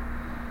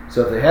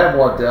 So if they had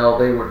Waddell,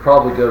 they would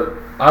probably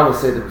I would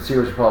say the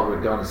series would probably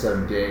have gone to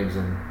 7 games,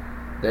 and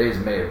the A's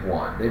may have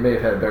won. They may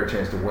have had a better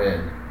chance to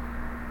win,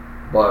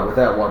 but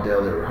without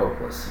Waddell, they were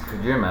hopeless.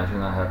 Could you imagine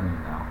that happening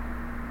now?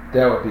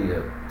 That would be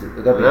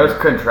There's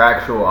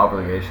contractual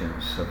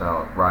obligations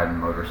about riding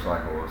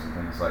motorcycles and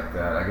things like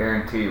that. I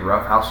guarantee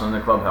roughhousing in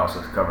the clubhouse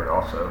is covered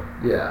also.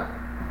 Yeah.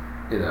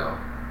 You know,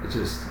 it's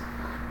just.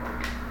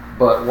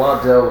 But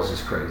Waddell was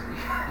just crazy,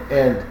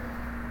 and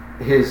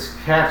his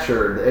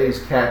catcher, the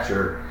A's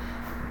catcher,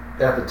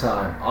 at the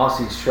time,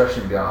 Ossie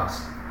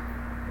Schrechengost,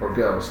 or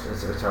Ghost,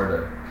 it's hard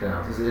to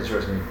pronounce. It's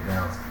interesting to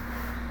pronounce.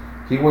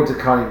 He went to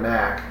Connie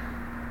Mack,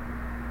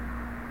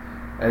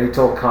 and he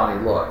told Connie,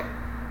 "Look,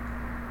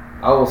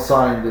 I will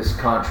sign this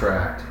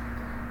contract,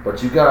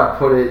 but you gotta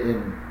put it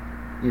in.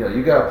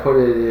 You gotta put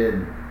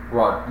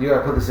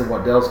this in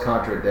Waddell's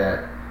contract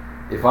that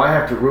if I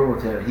have to room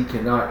with him, he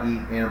cannot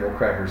eat animal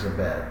crackers in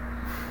bed,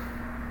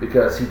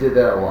 because he did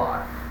that a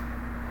lot."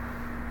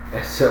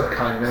 And so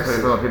Connie Mack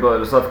said, people that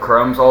just left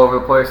crumbs all over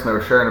the place and they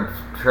were sharing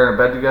a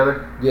bed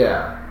together.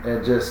 Yeah,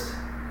 and just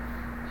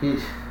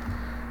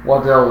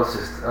Waddell was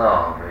just,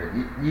 oh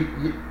man,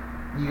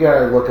 you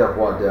gotta look up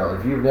Waddell.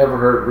 If you've never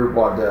heard of Rube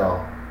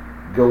Waddell,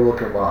 go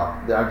look him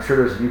up. I'm sure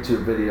there's a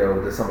YouTube video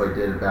that somebody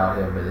did about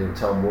him, and they'll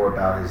tell more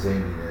about his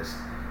zaniness.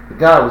 The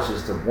guy was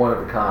just a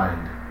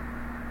one-of-a-kind,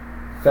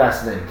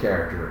 fascinating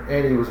character,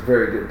 and he was a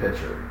very good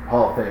pitcher,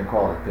 Hall of Fame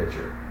quality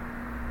pitcher.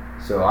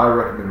 So I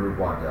recommend Rube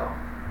Waddell.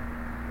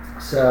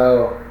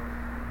 So,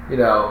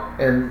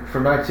 and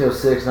from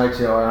 1906,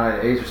 1909,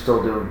 the A's are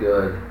still doing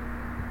good.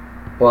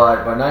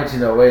 But by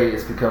 1908,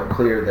 it's become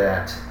clear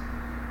that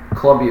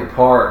Columbia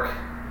Park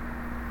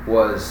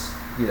was,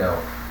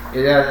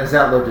 it has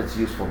outlived its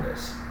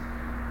usefulness.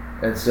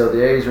 And so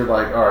the A's are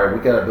like, all right,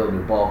 we got to build a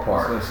new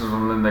ballpark. So this is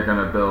when they're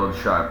going to build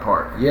Shibe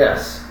Park.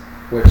 Yes,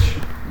 which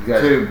you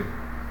guys...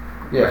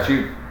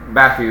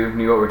 Matthew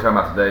knew what we were talking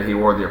about today. He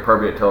wore the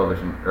appropriate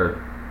television, or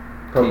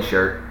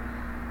T-shirt.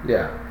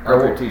 Yeah.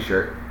 Appropriate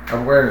T-shirt.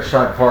 I'm wearing a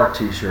Shibe Park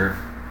T-shirt.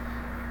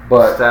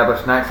 But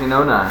established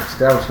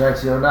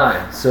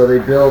 1909. So they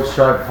built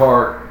Shibe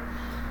Park,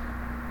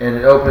 and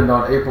it opened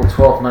on April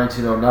 12,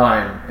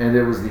 1909, and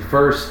it was the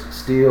first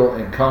steel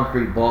and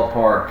concrete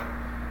ballpark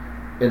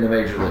in the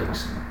major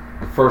leagues.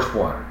 The first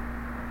one.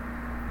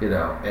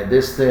 And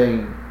this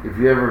thing, if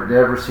you ever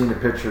never seen a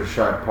picture of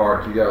Shibe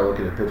Park, you got to look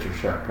at a picture of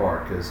Shibe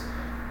Park, because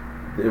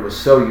it was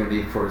so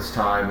unique for its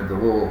time, and the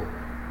little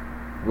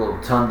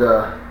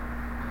rotunda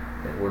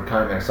where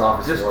Connie Mack's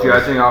office was. Just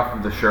judging off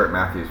of the shirt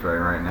Matthew's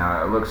wearing right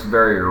now, it looks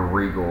very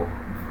regal.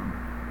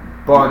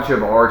 Bunch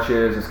of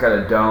arches. It's got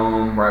a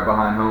dome right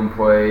behind home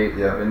plate.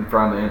 Yep. In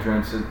front of the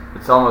entrance.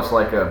 It's almost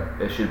like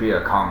it should be a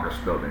Congress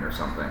building or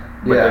something.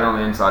 But then on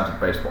the inside, it's a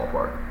baseball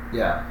park.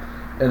 Yeah.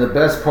 And the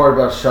best part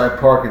about Shibe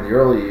Park in the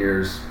early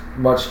years,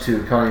 much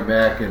to Connie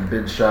Mack and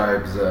Ben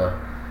Shibe's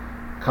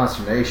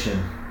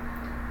consternation,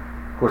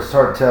 of course it's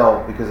hard to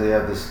tell because they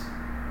have this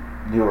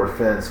newer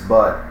fence,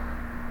 but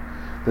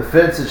the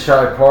fence at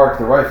Shibe Park,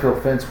 the right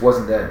field fence,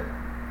 wasn't that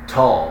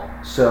tall.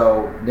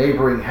 So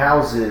neighboring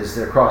houses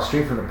that across the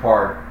street from the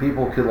park,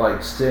 people could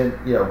stand,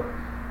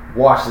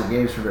 watch the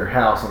games from their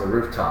house on the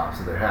rooftops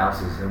of their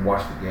houses and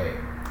watch the game.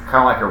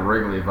 Kind of like a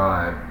Wrigley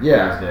vibe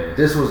these days.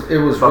 It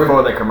was before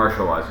Wrigley. They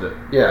commercialized it.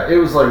 Yeah, it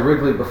was like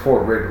Wrigley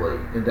before Wrigley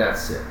in that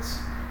sense.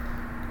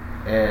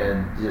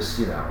 And just,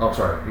 I'm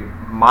sorry.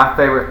 My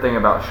favorite thing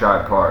about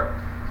Shibe Park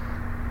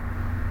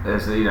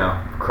is the,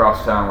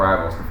 crosstown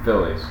rivals, the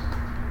Phillies.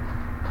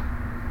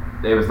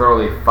 It was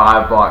literally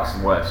 5 blocks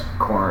west,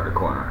 corner to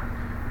corner.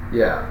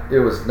 Yeah, it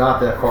was not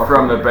that far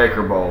from the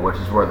Baker Bowl, which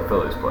is where the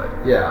Phillies played.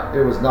 Yeah,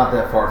 it was not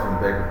that far from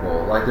the Baker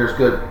Bowl.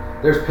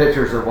 There's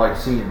pictures of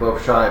seeing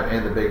both Shibe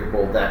and the Baker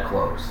Bowl that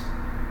close.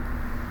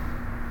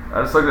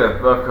 I just looked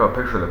at a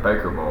picture of the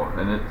Baker Bowl,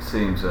 and it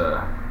seems,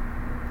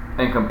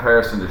 in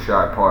comparison to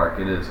Shibe Park,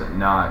 it is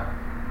not.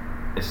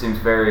 It seems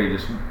very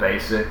just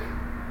basic.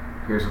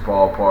 Here's a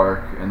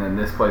ballpark, and then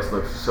this place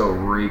looks so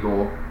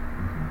regal.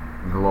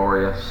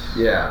 Glorious.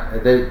 Yeah,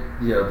 and the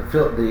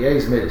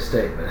A's made a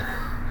statement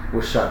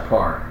with Shibe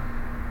Park.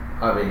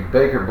 I mean,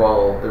 Baker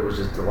Bowl, it was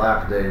just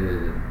dilapidated.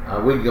 And,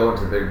 we can go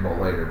into the Baker Bowl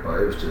later, but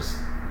it was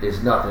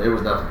nothing. It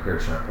was nothing compared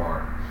to Shibe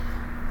Park.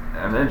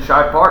 And then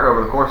Shibe Park,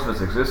 over the course of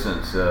its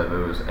existence, it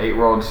was 8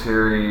 World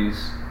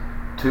Series,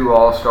 2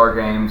 All-Star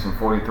games in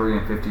 43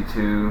 and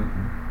 52,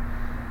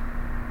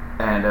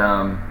 and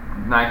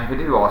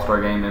 1952 All-Star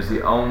game is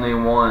the only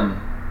one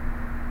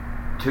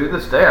to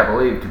this day, I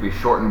believe, to be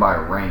shortened by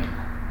rain.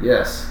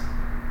 Yes.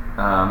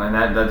 And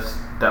that's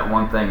that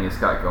one thing it's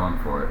got going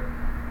for it.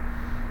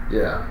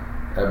 Yeah.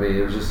 I mean,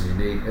 it was just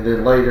unique. And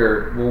then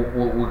later,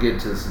 we'll get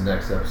to this in the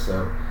next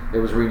episode. It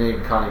was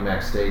renamed Connie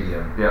Mack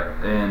Stadium.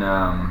 Yep. In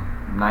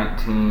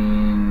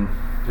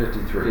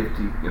 1953.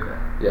 Okay.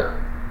 Yeah.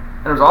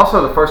 And it was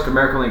also the first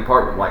American League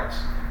park with lights.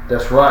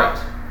 That's right.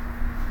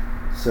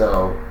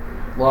 So,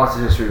 lots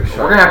of history of Shibe.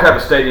 We're going to have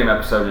a stadium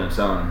episode in its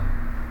own.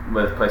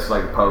 With places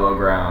like the Polo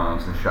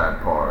Grounds and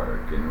Shibe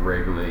Park and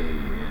Wrigley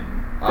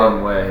and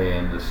Fenway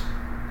and just...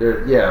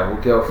 we'll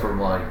go from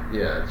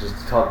just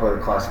to talk about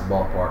the classic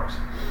ballparks.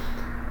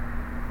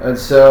 And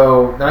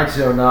so,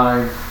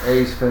 1909,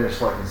 A's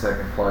finished in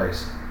second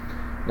place.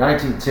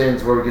 1910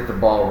 is where we get the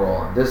ball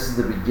rolling. This is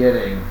the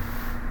beginning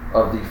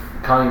of the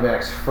Connie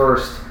Mack's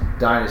first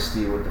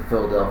dynasty with the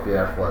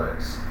Philadelphia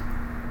Athletics.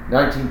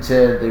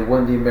 1910, they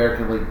win the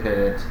American League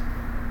pennant,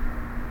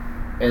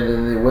 and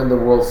then they win the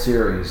World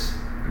Series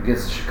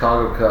against the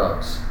Chicago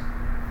Cubs.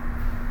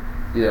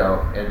 You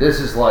know, and this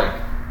is like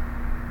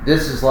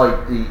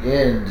the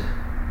end.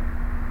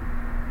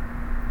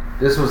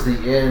 This was the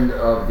end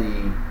of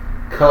the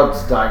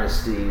Cubs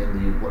dynasty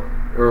in the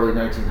early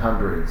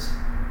 1900s,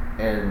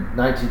 and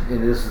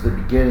this is the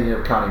beginning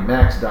of Connie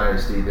Mack's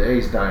dynasty, the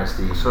A's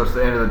dynasty. So it's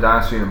the end of the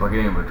dynasty and the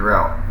beginning of a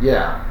drought.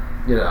 Yeah,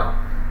 you know.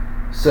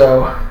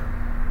 So,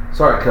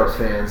 sorry, Cubs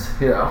fans.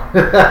 You know.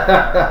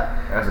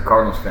 As a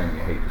Cardinals fan,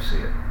 you hate to see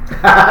it.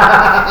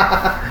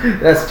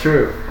 That's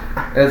true.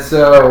 And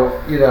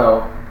so, you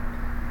know,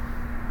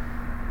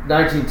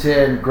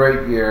 1910,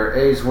 great year.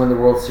 A's win the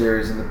World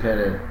Series in the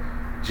pennant.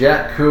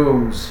 Jack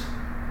Coombs,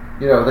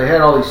 you know, they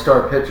had all these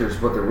star pitchers,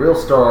 but the real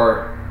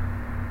star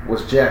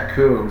was Jack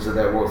Coombs in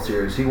that World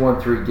Series. He won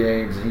 3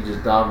 games, and he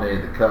just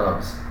dominated the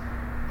Cubs.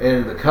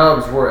 And the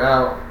Cubs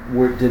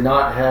did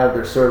not have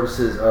their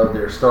services of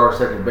their star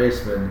second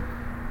baseman,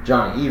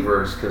 Johnny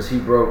Evers, because he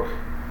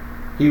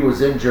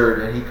was injured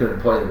and he couldn't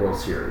play the World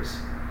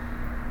Series.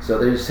 So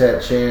they just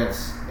had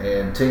Chance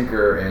and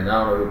Tinker, and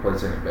I don't know who played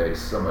second base.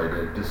 Somebody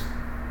did.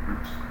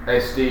 Hey,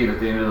 Steve, at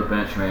the end of the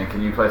bench, man,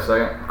 can you play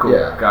second? Cool.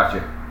 Yeah.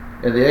 Gotcha.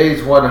 And the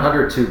A's won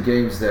 102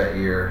 games that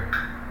year.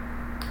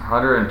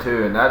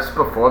 102, and that's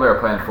before they were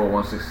playing full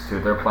 162.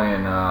 They're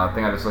playing, I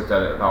think I just looked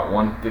at it, about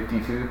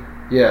 152.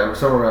 Yeah,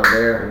 somewhere around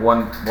there.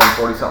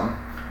 140 something.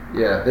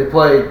 Yeah, they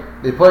played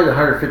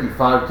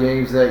 155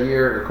 games that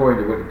year,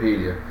 according to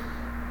Wikipedia.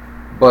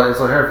 But it's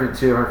like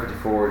 152,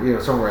 154, you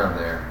know, somewhere around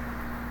there.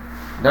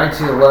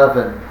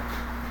 1911,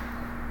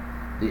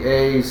 the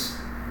A's,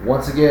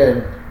 once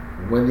again,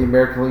 win the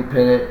American League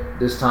pennant,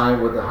 this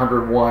time with a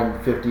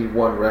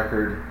 101-51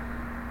 record.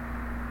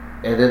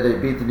 And then they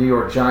beat the New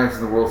York Giants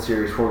in the World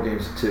Series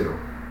 4-2.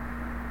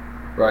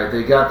 Right,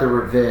 they got their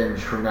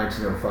revenge from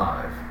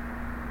 1905.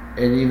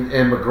 And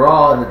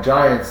McGraw and the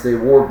Giants, they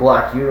wore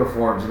black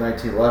uniforms in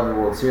 1911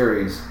 World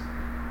Series,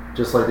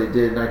 just like they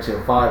did in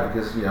 1905,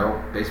 because, you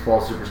know, baseball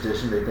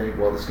superstition, they think,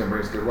 well, this is going to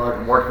bring us good luck.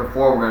 It worked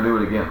before, we're going to do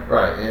it again.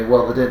 Right, and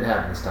well, it didn't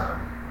happen this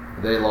time.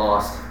 They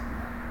lost.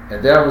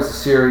 And that was the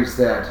series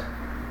that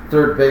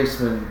third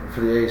baseman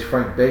for the A's,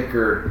 Frank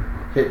Baker,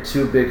 hit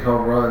 2 big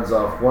home runs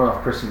one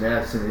off Christy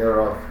Mathewson, the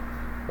other off,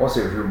 I want to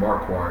say it was Drew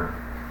Marquardt.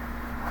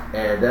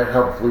 And that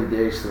helped lead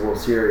the A's to the World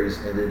Series,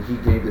 and then he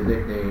gained the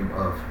nickname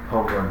of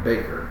Home Run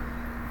Baker.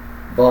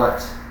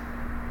 But,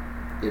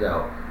 you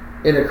know,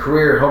 in a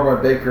career, Home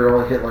Run Baker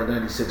only hit like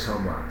 96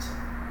 home runs.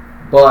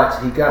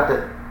 But he got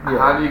that. You know,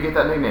 how do you get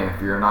that nickname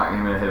if you're not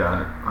going to hit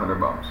 100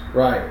 bombs?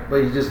 Right,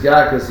 but he just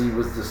got it because he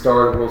was the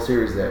star of the World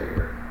Series that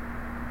year.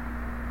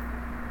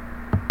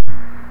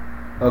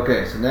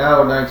 Okay, so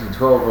now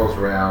 1912 rolls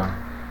around.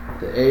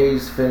 The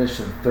A's finished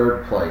in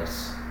 3rd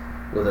place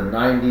with a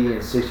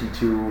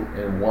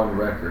 90-62-1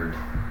 record.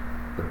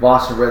 The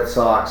Boston Red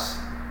Sox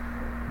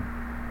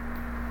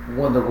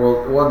won the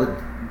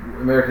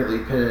American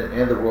League pennant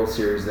and the World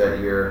Series that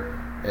year,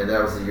 and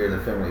that was the year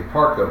that Fenway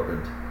Park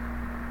opened.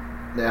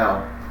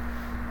 Now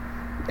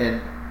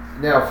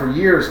for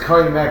years,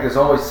 Connie Mack has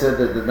always said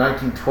that the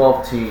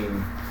 1912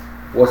 team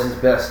was his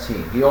best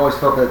team. He always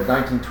felt that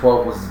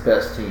 1912 was his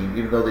best team,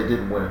 even though they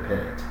didn't win a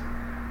pennant.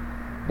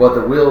 But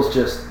the wheels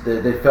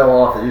they fell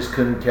off. They just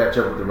couldn't catch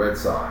up with the Red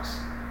Sox.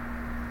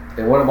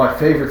 And one of my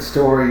favorite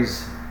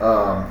stories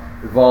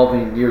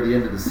revolving near the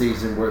end of the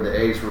season, where the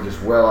A's were just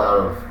well out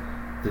of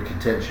the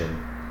contention.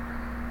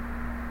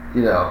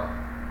 You know,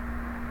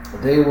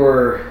 they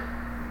were.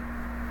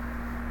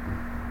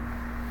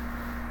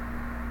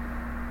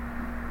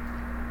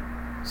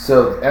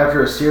 So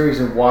after a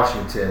series in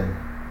Washington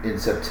in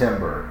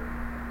September,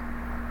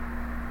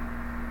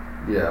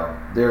 you know,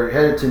 they're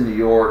headed to New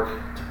York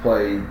to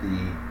play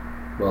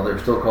they were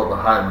still called the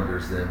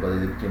Highlanders then, but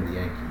they became the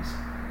Yankees.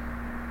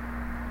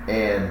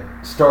 And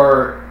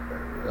star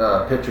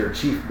pitcher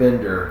Chief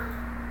Bender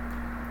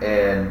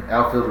and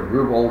outfielder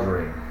Rube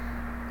Oldring,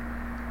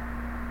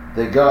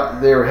 they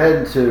were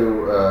heading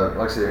to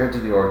they're heading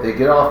to New York. They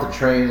get off the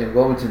train in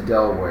Wilmington,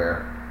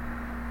 Delaware,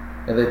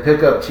 and they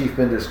pick up Chief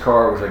Bender's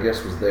car, which I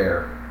guess was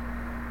there.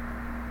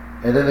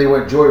 And then they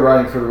went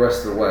joyriding for the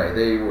rest of the way.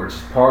 They were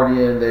just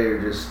partying. They were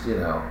just, you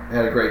know,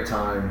 had a great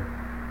time.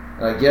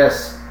 And I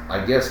guess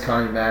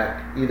Connie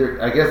Mack,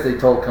 I guess they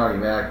told Connie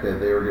Mack that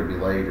they were going to be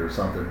late or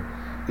something.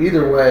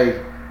 Either way,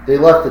 they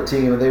left the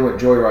team and they went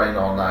joyriding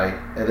all night.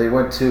 And they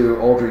went to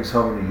Oldring's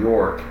home in New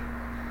York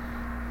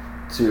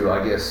to,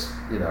 I guess,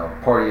 you know,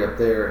 party up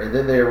there. And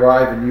then they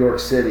arrived in New York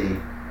City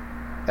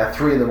at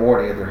 3 a.m.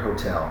 at their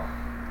hotel.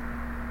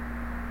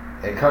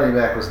 And Connie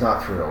Mack was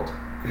not thrilled.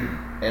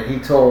 And he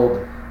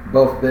told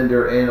both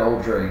Bender and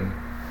Oldring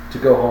to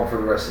go home for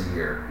the rest of the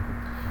year.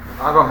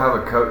 I don't have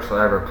a coach that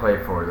I ever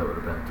played for that would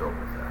have been thrilled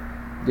with that.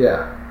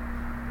 Yeah.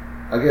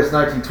 I guess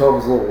 1912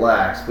 was a little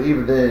lax, but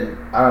even then,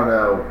 I don't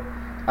know.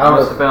 I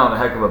must have been on a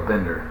heck of a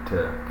bender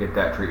to get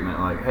that treatment.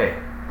 Like, hey,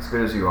 as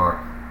good as you are,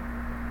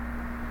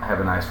 have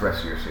a nice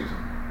rest of your season.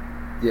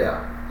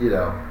 Yeah, you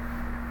know.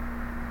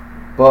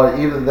 But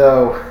even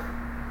though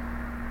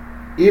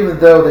he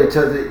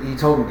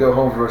told them to go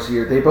home for the rest of the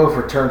year, they both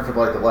returned for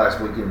like the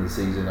last weekend of the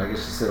season, I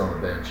guess, to sit on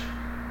the bench.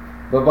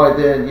 But by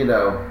then,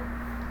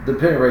 the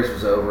pennant race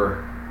was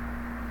over.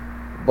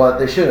 But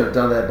they shouldn't have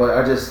done that.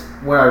 But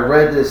when I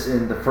read this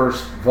in the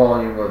first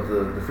volume of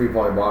the free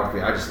volume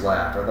biography, I just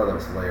laughed. I thought that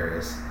was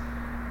hilarious.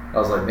 I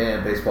was like,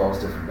 man, baseball was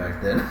different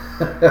back then.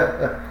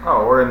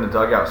 Oh, we're in the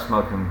dugout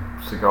smoking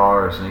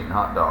cigars and eating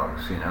hot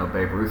dogs,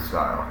 Babe Ruth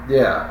style.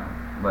 Yeah.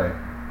 Like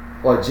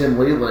Jim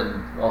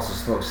Leyland also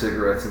smoked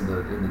cigarettes in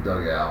the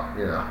dugout,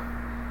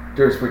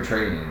 during spring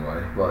training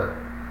anyway.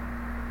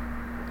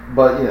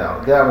 But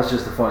that was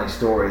just a funny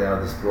story out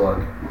of this book.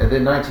 And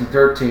then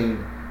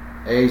 1913,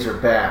 A's are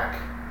back.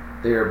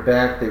 They are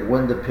back. They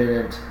win the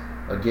pennant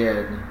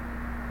again,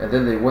 and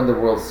then they win the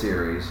World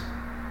Series.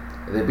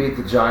 And they beat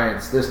the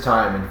Giants this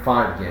time in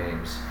 5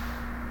 games.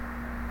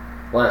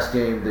 Last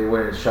game they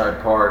went in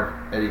Shibe Park.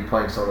 Eddie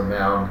Planks on the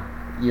mound.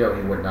 He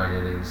went 9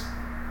 innings.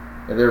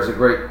 And there's a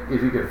great,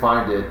 if you can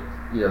find it,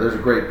 there's a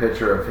great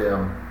picture of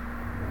him,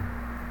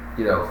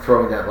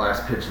 throwing that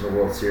last pitch in the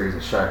World Series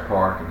at Shibe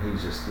Park, and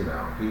he's just, he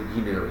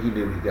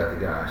knew he got the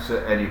guy.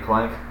 So Eddie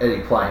Plank?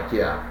 Eddie Plank,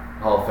 yeah,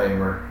 Hall of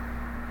Famer.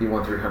 He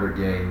won 300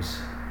 games.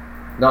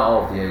 Not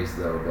all of the A's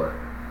though, but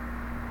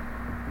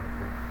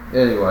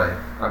anyway.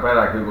 I bet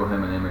I Google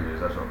him in images.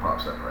 That's what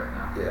pops up right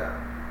now. Yeah.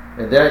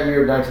 And that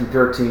year,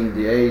 1913,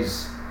 the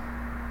A's,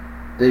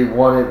 they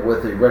won it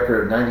with a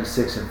record of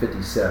 96 and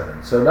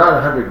 57. So not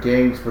 100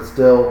 games, but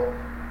still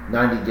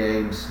 90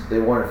 games. They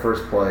won in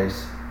first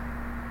place.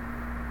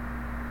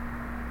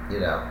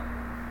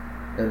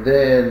 And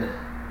then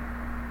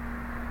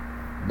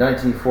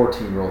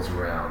 1914 rolls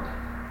around.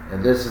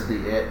 And this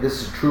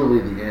is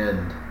truly the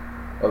end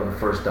of the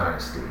first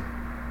dynasty.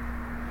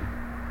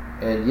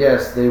 And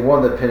yes, they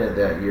won the pennant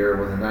that year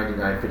with a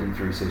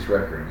 99-53-6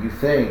 record. You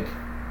think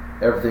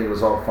everything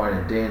was all fine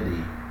and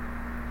dandy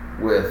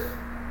with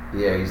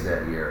the A's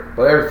that year,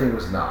 but everything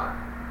was not.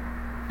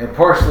 And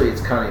partially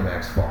it's Connie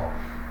Mack's fault,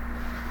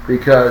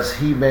 because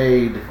he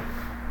made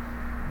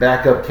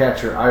backup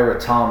catcher Ira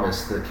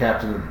Thomas the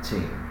captain of the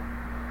team,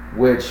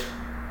 which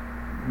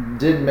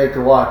didn't make a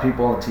lot of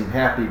people on the team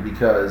happy,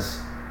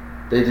 because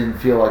they didn't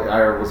feel like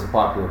Ira was a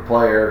popular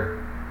player.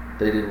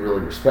 They didn't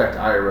really respect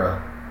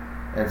Ira.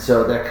 And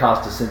so that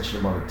caused dissension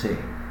among the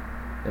team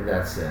in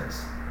that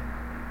sense.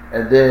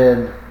 And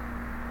then,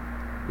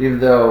 even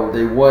though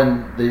they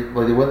won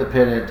the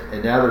pennant,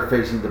 and now they're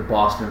facing the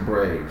Boston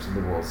Braves in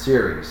the World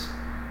Series.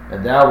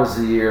 And that was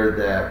the year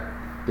that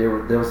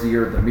was the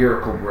year of the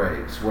Miracle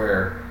Braves,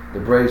 where the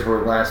Braves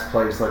were in last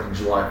place like in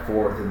July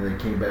 4th, and they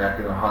came back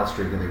in a hot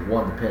streak and they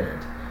won the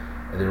pennant.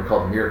 And they were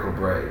called the Miracle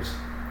Braves.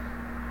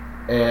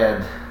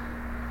 And,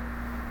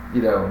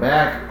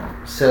 Mack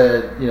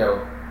said,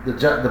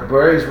 the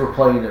Braves were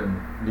playing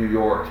in New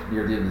York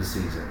near the end of the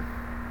season.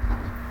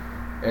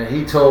 And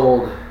he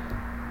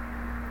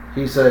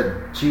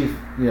said, Chief,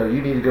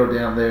 you need to go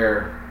down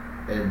there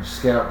and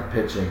scout the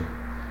pitching.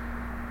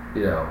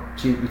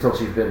 Chief, he told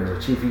Chief Bender,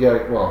 Chief, you got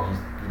to, well, he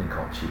didn't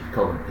call him Chief, he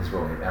called him his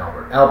real name,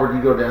 Albert. Albert,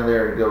 you go down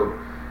there and go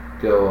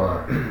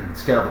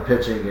scout the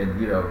pitching and,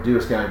 do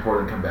a scouting report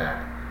and come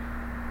back.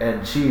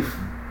 And Chief,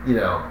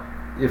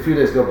 a few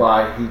days go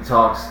by, he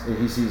talks and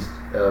he sees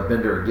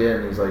Bender again.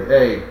 And he's like,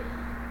 "Hey,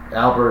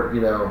 Albert,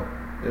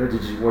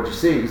 what'd you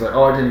see?" He's like,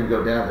 "Oh, I didn't even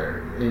go down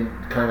there." And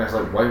kind of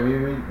like, "What do you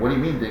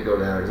mean didn't go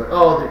down there?" He's like,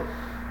 "Oh,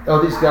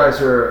 these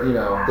guys are,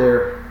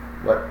 they're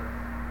what?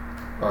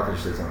 Oh, I thought you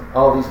said something.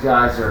 Oh, these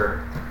guys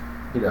are,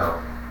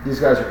 these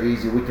guys are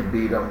easy. We can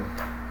beat them.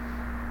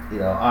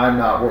 I'm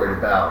not worried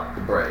about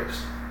the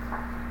Braves."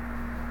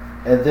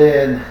 And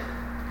then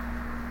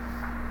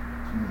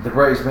the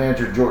Braves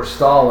manager, George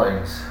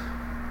Stallings,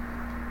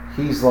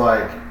 he's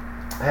like,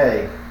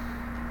 "Hey,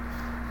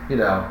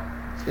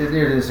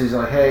 near this, he's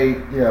like,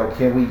 hey,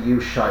 can we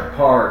use Shibe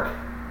Park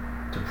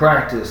to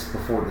practice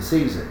before the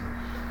season?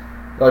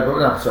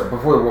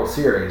 Before the World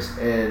Series."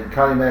 And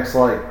Connie Mack's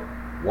like,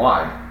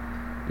 "Why?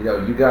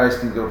 You guys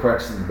can go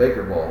practice in the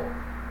Baker Bowl."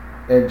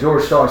 And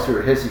George Stallings threw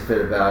a hissy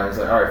fit about it. He's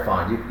like, "All right,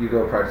 fine, you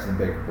go practice in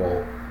the Baker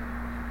Bowl."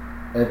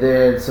 And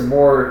then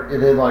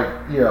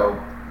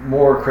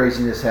more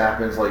craziness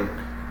happens,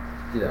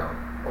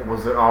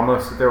 Was it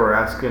almost that they were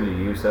asking to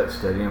use that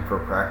stadium for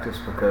practice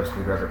because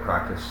we'd rather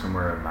practice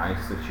somewhere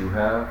nice that you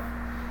have?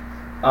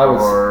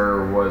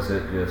 Or was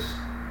it just,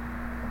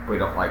 we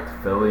don't like the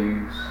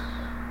Phillies?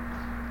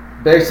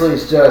 Basically,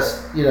 it's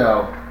just,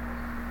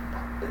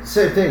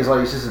 same thing. It's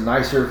like, it's just a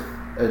nicer,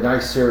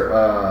 just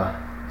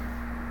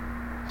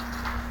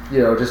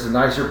a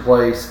nicer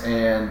place.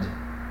 And,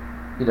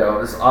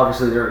 it's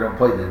obviously they're going to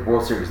play the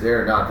World Series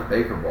there, not the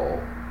Baker Bowl.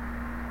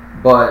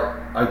 But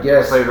I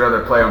guess so you'd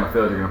rather play on the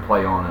field you're going to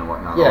play on and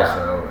whatnot. Yeah.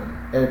 Also.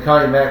 And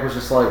Connie Mack was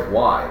just like,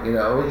 why? He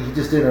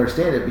just didn't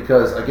understand it,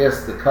 because I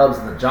guess the Cubs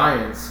and the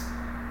Giants,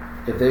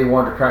 if they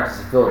wanted to practice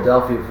in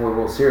Philadelphia before the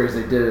World Series,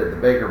 they did it at the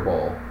Baker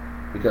Bowl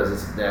because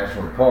it's a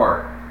national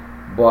park.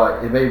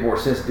 But it made more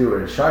sense to do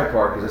it at Shibe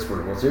Park because that's where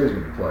the World Series is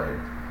going to be played.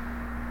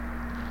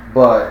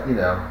 But,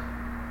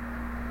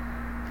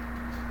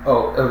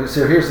 Oh, okay,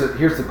 so here's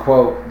the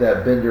quote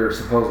that Bender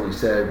supposedly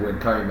said when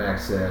Connie Mack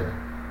said,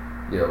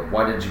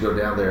 "Why didn't you go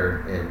down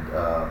there and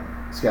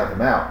scout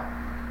them out?"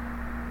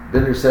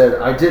 Bender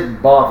said, "I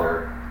didn't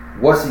bother.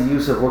 What's the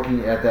use of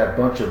looking at that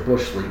bunch of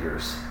bush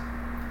leaguers?"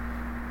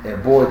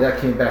 And boy, that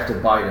came back to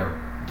bite him.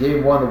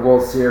 Game 1 of the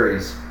World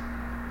Series,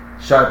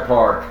 Shibe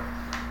Park,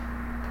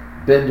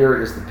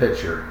 Bender is the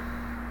pitcher.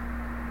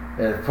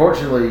 And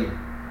unfortunately,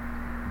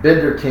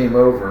 Bender came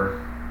over.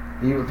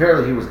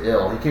 Apparently he was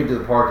ill. He came to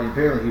the park and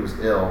apparently he was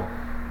ill.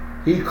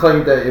 He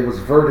claimed that it was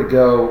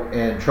vertigo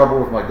and trouble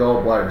with my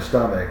gallbladder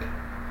stomach.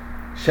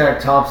 Shaq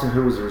Thompson,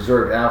 who was a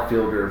reserve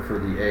outfielder for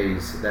the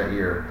A's that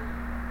year,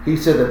 he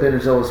said that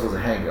Bender's illness was a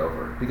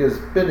hangover. Because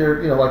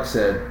Bender, like I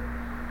said,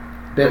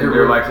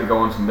 Bender likes to go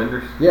on some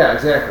benders? Yeah,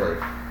 exactly.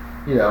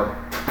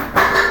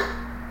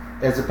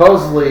 And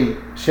supposedly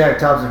Shaq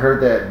Thompson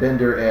heard that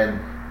Bender and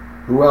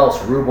who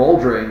else? Rube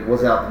Oldring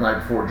was out the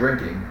night before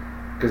drinking.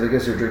 Because I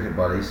guess they're drinking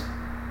buddies.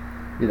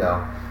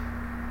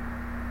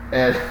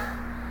 And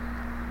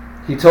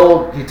he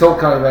told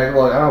Connie Mack,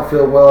 "Look, I don't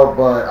feel well,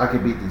 but I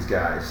can beat these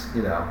guys."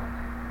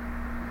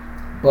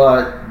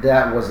 But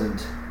that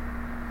wasn't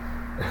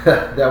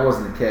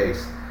the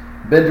case.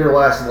 Bender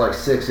lasted like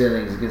 6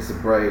 innings against the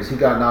Braves. He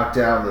got knocked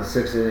out in the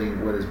 6th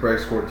inning when his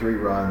Braves scored 3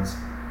 runs.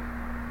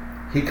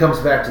 He comes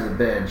back to the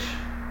bench.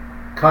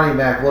 Connie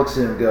Mack looks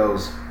at him and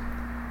goes,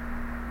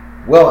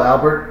 "Well,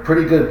 Albert,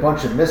 pretty good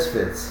bunch of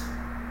misfits.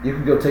 You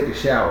can go take a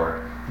shower."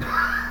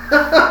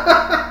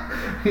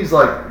 He's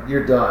like,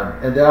 "You're done."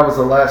 And that was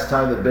the last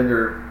time that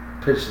Bender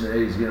pitched in the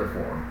A's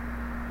uniform.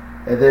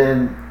 And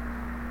then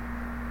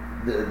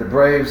the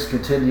Braves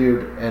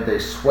continued, and they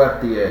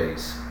swept the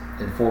A's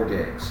in 4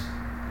 games.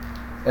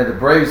 And the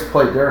Braves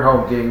played their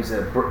home games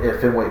at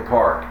Fenway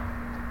Park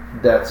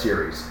that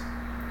series.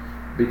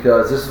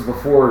 Because this was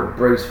before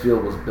Braves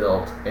Field was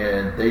built,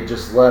 and they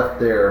just left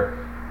their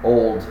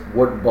old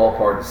wooden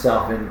ballpark, the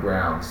South End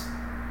grounds,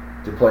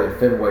 to play at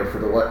Fenway for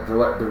the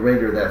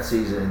remainder of that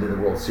season into the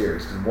World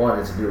Series. Because 1,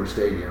 it's a newer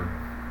stadium,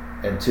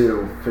 and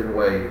 2,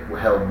 Fenway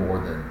held more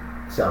than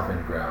South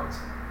End grounds.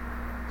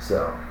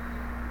 So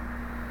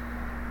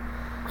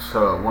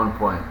at one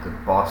point, the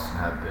Boston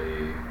had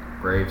the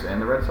Braves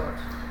and the Red Sox?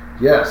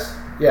 Yes.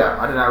 Yeah.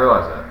 I did not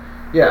realize that.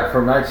 Yeah,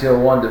 from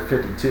 1901 to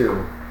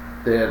 52,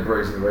 they had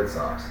Braves and the Red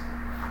Sox.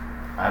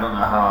 I don't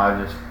know how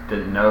I just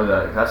didn't know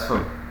that. That's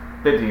for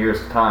 50 years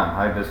of time.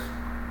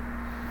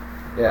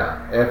 Yeah,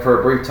 and for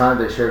a brief time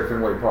they shared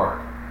Fenway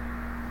Park.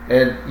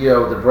 And,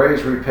 the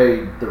Braves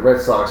repaid the Red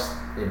Sox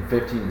in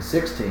 15 and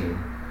 16.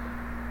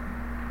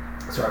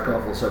 Sorry, I got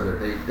off full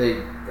subject.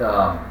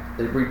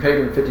 They repaid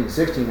them in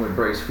 15-16 when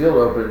Braves Field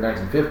opened in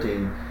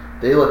 1915.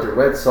 They let the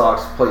Red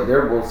Sox play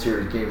their World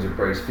Series games at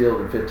Braves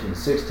Field in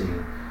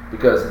 15-16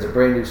 because it's a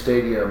brand new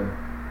stadium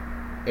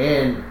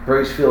and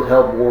Braves Field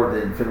held more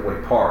than Fenway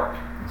Park.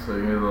 So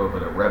you get a little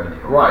bit of revenue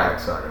on the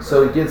backside of it.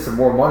 So you get some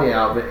more money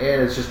out of it,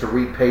 and it's just a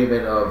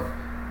repayment of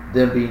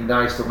them being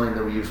nice to letting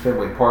them use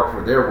Fenway Park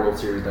for their World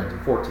Series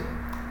 1914.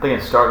 I think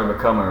it's starting to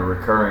become a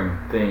recurring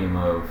theme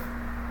of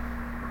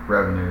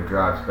revenue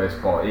drives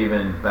baseball,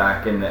 even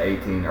back in the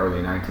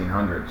early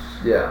 1900s.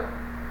 Yeah.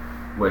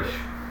 Which,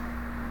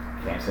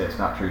 can't say it's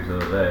not true to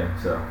today.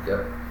 So.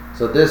 Yep.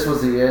 So this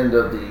was the end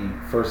of the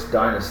first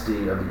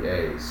dynasty of the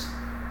A's.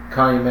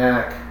 Connie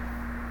Mack.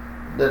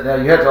 Now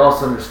you have to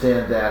also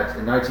understand that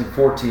in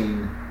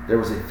 1914 there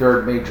was a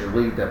third major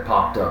league that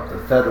popped up, the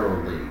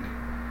Federal League,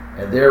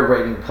 and they're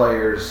rating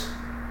players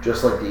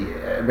just like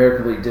the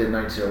American League did in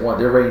 1901.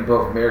 They're rating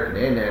both American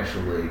and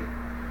National League.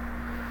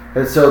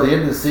 And so at the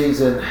end of the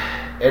season,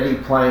 Eddie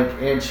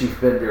Plank and Chief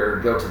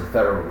Bender go to the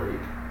Federal League.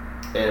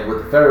 And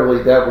with the Federal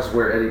League, that was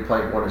where Eddie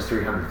Plank won his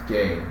 300th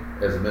game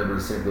as a member of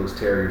the St. Louis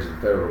Terriers in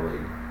the Federal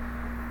League.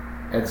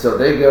 And so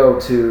they go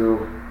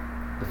to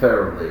the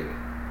Federal League.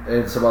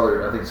 And some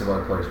other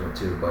players went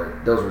too,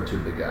 but those were 2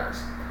 big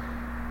guys.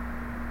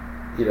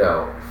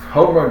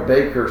 Home Run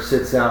Baker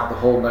sits out the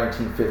whole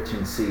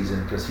 1915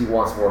 season because he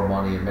wants more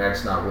money and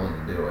Mac's not willing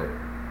to do it.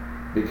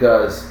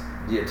 Because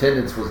the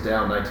attendance was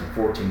down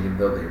 1914 even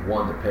though they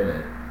won the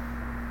pennant.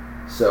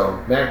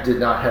 So Mac did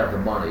not have the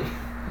money.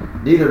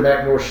 Neither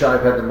Mac nor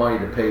Shibe had the money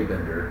to pay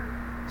Bender.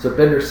 So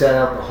Bender sat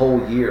out the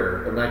whole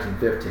year of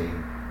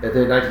 1915. And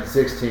then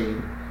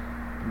 1916,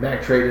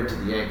 Mac traded him to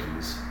the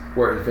Yankees,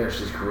 where he finished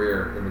his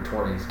career in the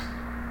 20s.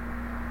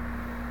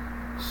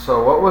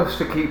 So what was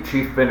to keep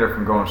Chief Bender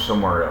from going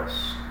somewhere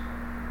else?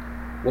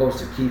 What was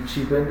to keep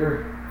Chief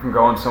Bender? From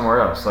going somewhere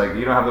else. Like,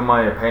 you don't have the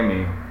money to pay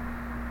me.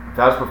 If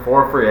that was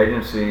before free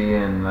agency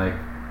and,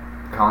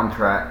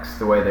 contracts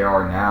the way they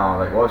are now,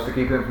 what was to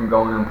keep him from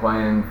going and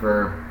playing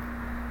for,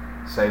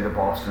 say, the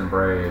Boston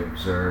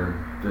Braves or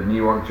the New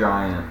York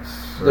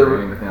Giants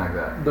or anything like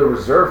that? The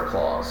reserve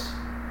clause,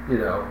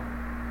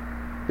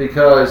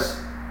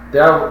 because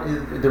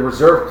the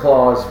reserve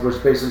clause was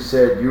basically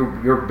said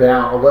you're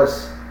bound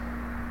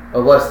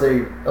unless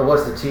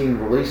the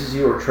team releases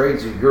you or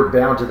trades you, you're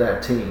bound to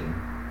that team.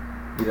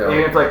 Even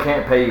if they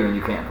can't pay you and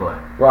you can't play.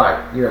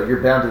 Right.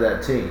 You're bound to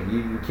that team.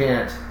 You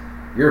can't.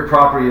 You're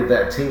property of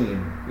that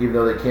team, even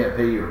though they can't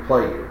pay you or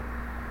play you.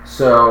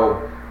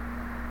 So,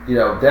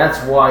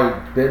 that's why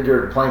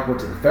Bender and Plank went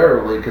to the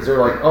Federal League because they're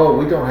like, oh,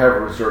 we don't have a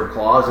reserve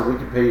clause and we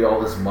can pay you all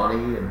this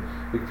money and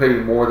We can pay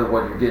you more than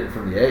what you're getting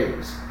from the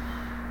A's.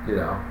 You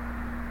know.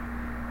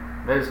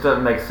 It just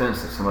doesn't make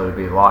sense that somebody would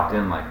be locked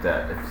in like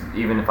that,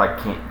 even if I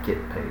can't get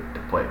paid to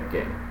play the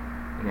game.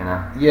 You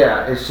know?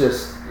 Yeah, it's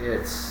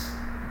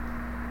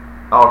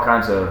all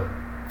kinds of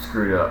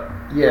screwed up.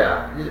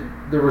 Yeah,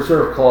 the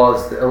reserve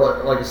clause,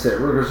 like I said,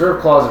 reserve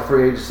clause of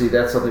free agency.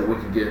 That's something we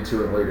can get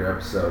into in a later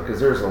episode because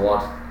there's a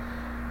lot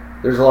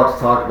to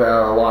talk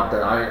about. A lot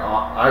that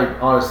I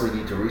honestly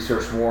need to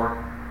research more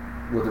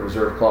with the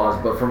reserve clause.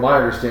 But from my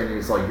understanding,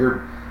 it's like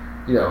the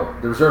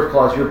reserve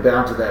clause, you're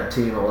bound to that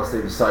team unless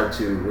they decide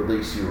to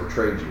release you or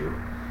trade you,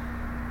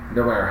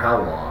 no matter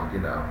how long. You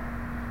know.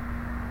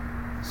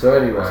 So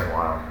anyway, that's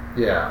wild.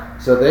 Yeah.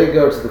 So they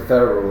go to the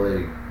Federal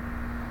League.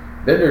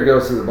 Bender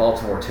goes to the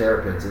Baltimore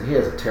Terrapins, and he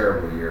has a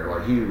terrible year.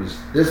 Like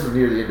this was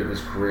near the end of his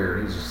career,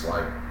 and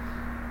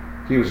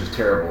he was just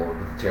terrible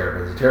with the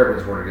Terrapins. The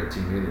Terrapins weren't a good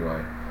team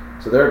anyway,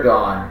 so they're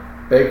gone.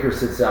 Baker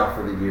sits out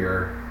for the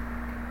year.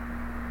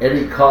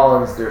 Eddie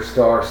Collins, their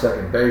star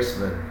second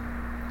baseman,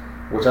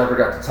 which I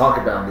forgot to talk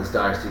about in this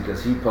dynasty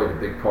because he played a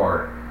big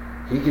part.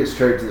 He gets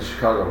traded to the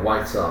Chicago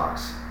White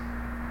Sox,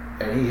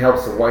 and he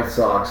helps the White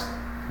Sox,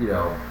 win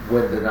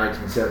the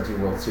 1917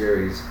 World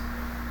Series.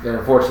 And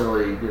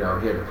unfortunately, he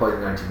had to play the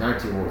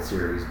 1919 World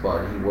Series,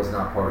 but he was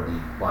not part of the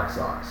Black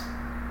Sox.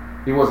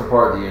 He wasn't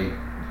part of the 8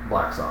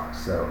 Black Sox,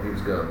 so he was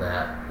good at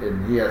that.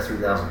 And he has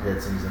 3,000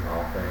 hits, and he's in the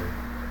Hall of Fame.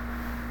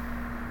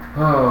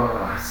 Oh,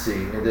 let's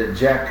see. And then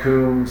Jack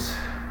Coombs,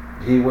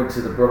 he went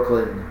to the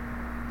Brooklyn.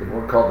 They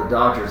weren't called the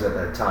Dodgers at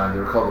that time. They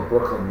were called the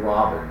Brooklyn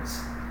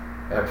Robins,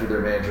 after their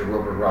manager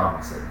Wilbur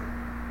Robinson,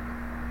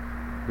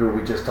 who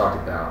we just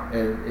talked about.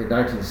 And in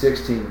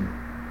 1916,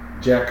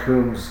 Jack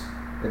Coombs,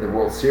 in the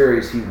World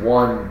Series, he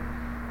won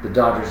the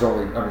Robins'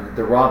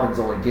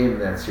 only game in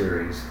that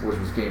series, which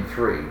was Game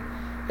 3.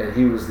 And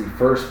he was the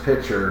first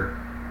pitcher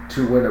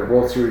to win a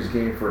World Series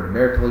game for an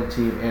American League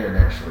team and a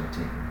National League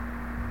team.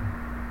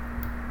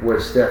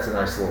 Which, that's a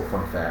nice little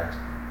fun fact.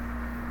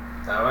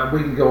 We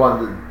can go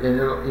on in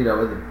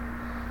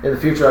the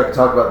future I can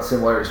talk about the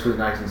similarities between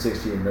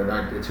 1960 and the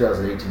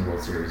 2018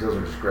 World Series. Those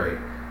are just great.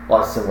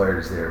 Lots of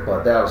similarities there,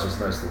 but that was just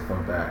a nice little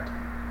fun fact.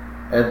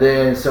 And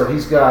then, so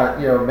he's got,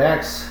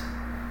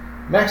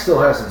 Max still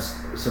has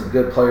some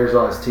good players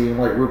on his team,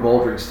 like Rube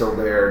Oldring's still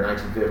there in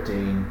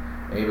 1915,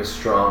 Amos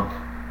Strunk,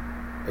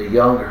 a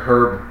young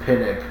Herb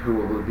Pinnock, who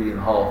will be in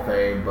the Hall of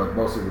Fame, but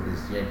mostly with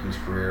his Yankees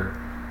career.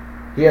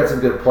 He had some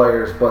good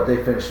players, but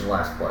they finished in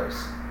last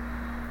place.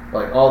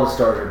 Like, all the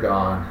stars are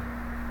gone,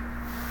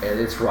 and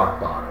it's rock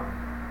bottom.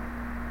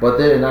 But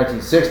then in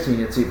 1916,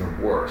 it's even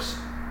worse.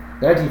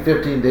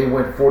 1915, they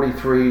went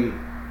 43,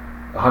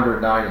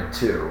 109, and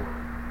 2.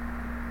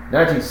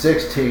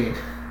 1916...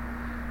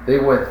 they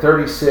went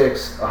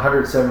 36,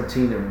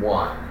 117, and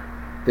 1.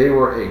 They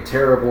were a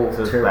terrible, it's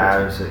as terrible bad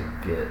team. as it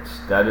gets.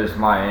 That is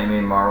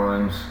Miami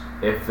Marlins,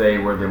 if they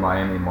were the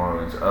Miami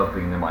Marlins, of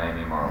being the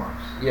Miami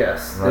Marlins.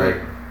 Yes, right?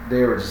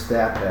 They were just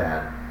that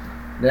bad.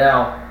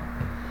 Now,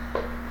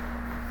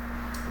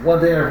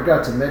 one thing I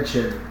forgot to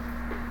mention,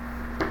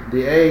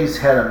 the A's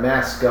had a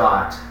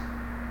mascot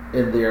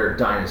in their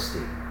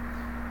dynasty.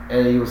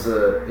 And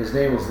his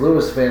name was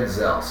Louis Van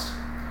Zelst.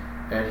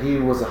 And he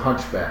was a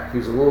hunchback. He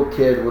was a little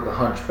kid with a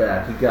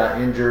hunchback. He got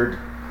injured,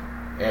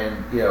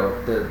 and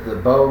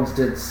the bones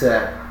didn't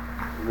set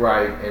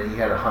right, and he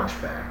had a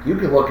hunchback. You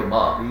can look him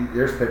up.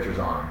 There's pictures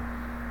on him.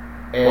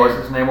 And what was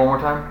his name one more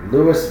time?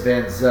 Louis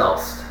Van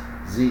Zelst,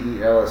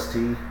 Zelst.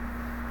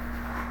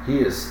 He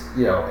is,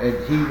 and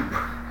he,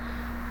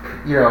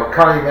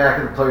 Connie Mack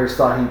and the players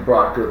thought he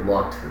brought good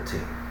luck to the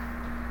team,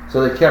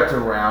 so they kept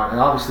him around, and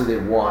obviously they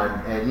won.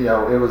 And it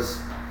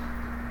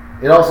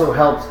also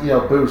helped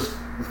boost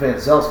Van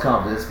Zelst's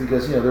confidence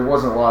because there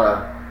wasn't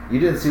you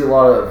didn't see a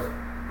lot of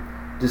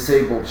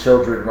disabled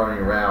children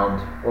running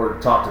around or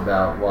talked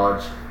about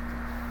much,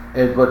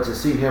 but to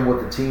see him with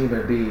the team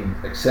and being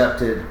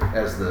accepted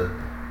as the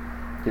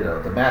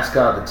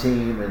mascot of the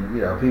team, and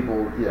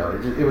people,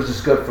 it was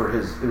just good for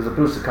it was a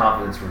boost of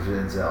confidence for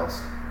Van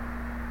Zelst.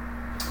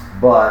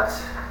 But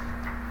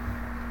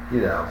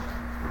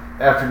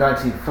after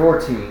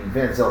 1914,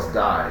 Van Zelst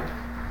died,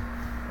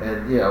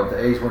 and the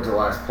A's went to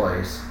last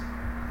place.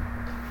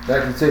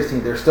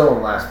 1916, they're still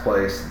in last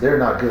place. They're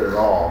not good at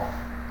all.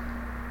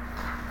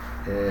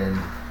 And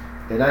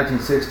in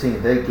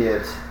 1916, they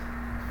get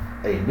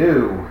a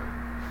new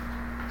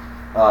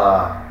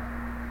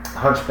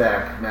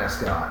hunchback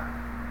mascot.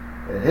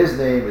 And his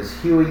name is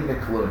Huey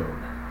McLoone.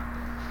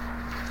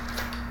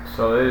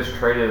 So they just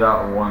traded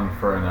out one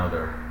for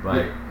another.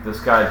 Like,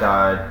 this guy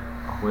died.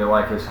 We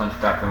like his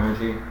hunchback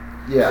emoji.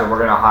 Yeah. So we're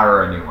going to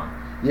hire a new one.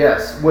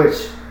 Yes,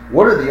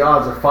 what are the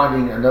odds of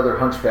finding another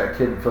hunchback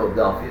kid in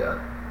Philadelphia?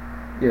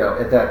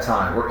 At that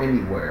time, or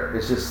anywhere.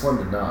 It's just slim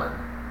to none.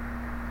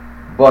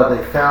 But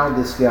they found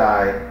this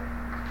guy,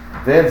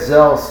 Van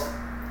Zelst,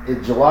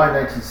 in July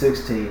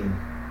 1916.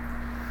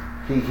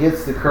 He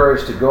gets the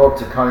courage to go up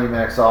to Connie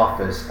Mack's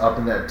office, up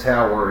in that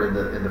tower in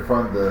the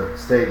front of the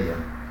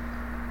stadium.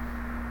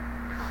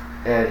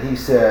 And he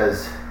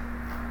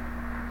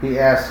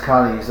asks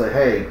Connie, he's like,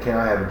 "Hey, can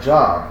I have a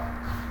job?"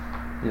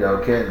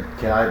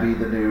 Can I be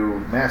the new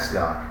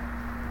mascot?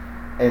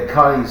 And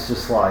Connie's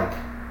just like,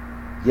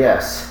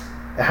 yes,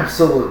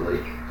 absolutely.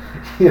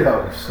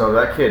 So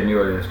that kid knew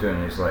what he was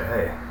doing. He's like,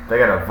 hey, they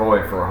got a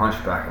void for a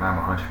hunchback, and I'm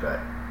a hunchback.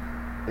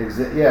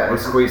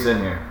 Let's squeeze in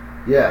here.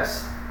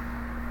 Yes.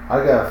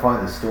 I gotta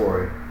find the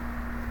story.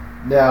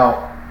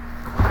 Now,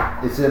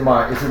 it's in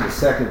the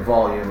second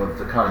volume of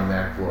the Connie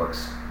Mack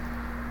books.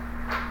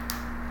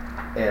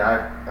 And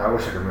I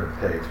wish I could remember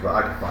the page, but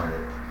I can find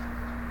it.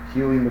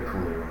 Huey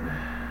McCloon.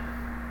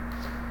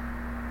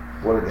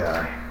 What a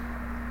guy.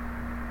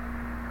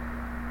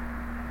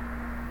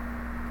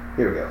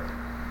 Here we go.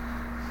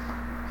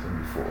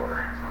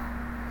 74.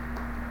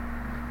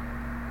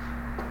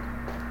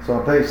 So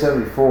on page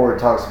 74, it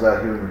talks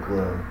about Huey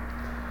McCloon.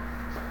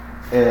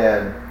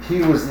 And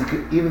he was,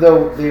 even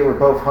though they were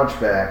both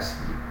hunchbacks,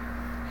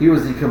 he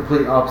was the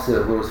complete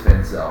opposite of Louis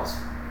Van Zelst.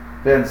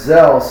 Van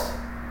Zelst,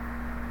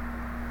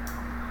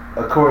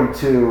 according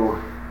to,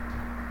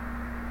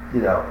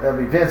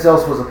 Van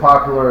Zelst was a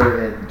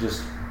popular and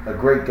just a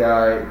great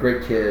guy, a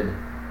great kid.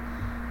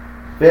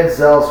 Van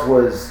Zelst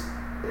was,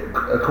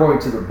 according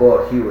to the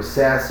book, he was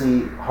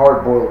sassy,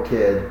 hard-boiled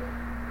kid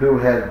who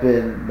had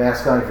been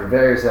mascoting for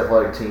various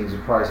athletic teams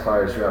and prize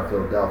fighters throughout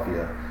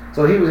Philadelphia.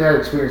 So he had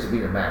experience of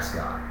being a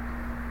mascot.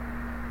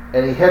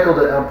 And he heckled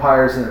at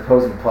umpires and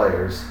opposing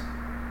players.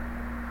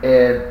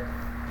 And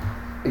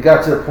it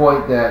got to the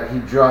point that he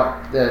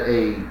dropped that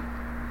a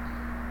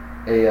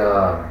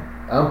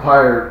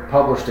umpire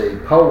published a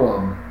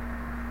poem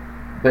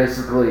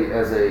basically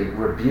as a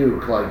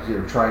rebuke,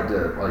 trying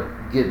to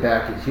get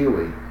back at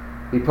Huey.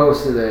 He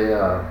posted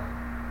a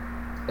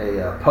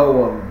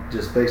poem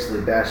just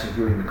basically bashing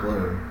Huey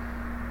McCloon,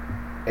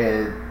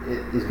 and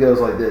it goes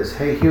like this: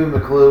 "Hey Huey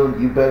McCloon,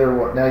 you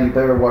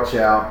better watch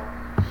out.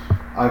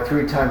 I'm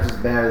 3 times as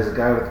bad as a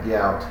guy with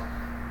gout.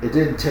 It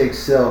didn't take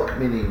Silk,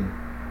 meaning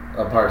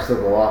umpire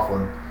Silk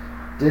O'Laughlin,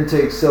 didn't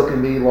take Silk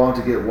and me long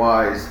to get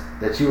wise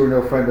that you were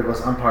no friend of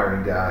us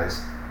umpiring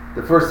guys.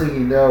 The first thing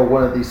you know,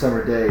 one of these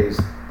summer days,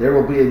 there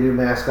will be a new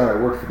mascot. I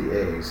work for the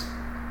A's."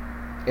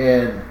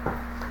 And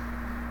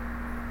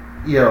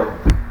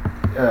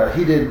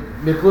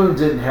McCloon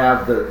didn't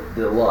have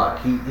the luck.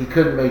 He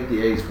couldn't make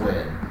the A's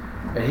win,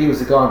 and he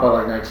was gone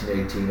by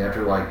 1918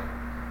 after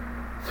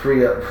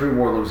three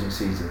more losing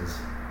seasons.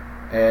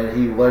 And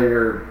he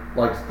later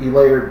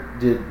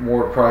did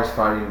more prize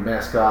fighting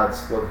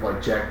mascots with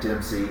Jack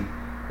Dempsey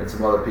and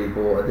some other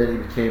people, and then he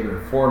became an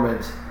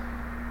informant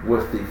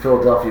with the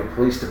Philadelphia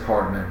Police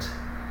Department.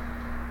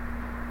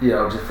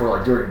 Just for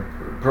during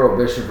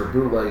Prohibition for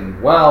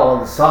bootlegging, while on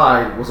the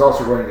side was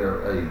also running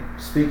a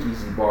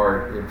speakeasy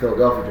bar in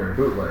Philadelphia during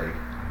bootleg.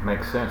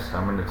 Makes sense.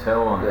 I'm going to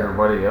tell on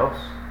everybody else.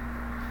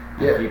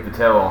 Keep the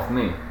tail off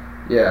me.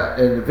 Yeah,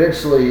 and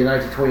eventually in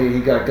 1928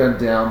 he got gunned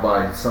down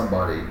by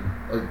somebody.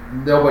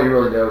 Nobody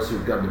really knows who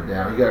gunned him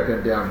down. He got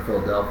gunned down in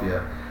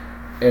Philadelphia.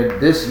 And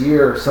this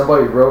year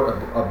somebody wrote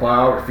a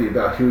biography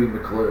about Huey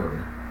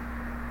McCloon.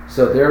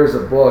 So there is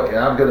a book, and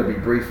I'm going to be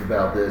brief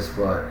about this,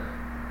 but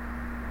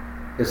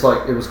it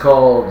was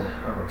called,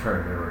 I'm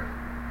trying to remember,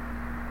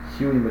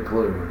 Huey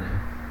McCloon.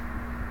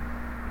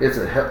 I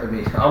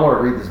want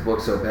to read this book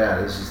so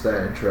bad. It's just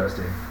that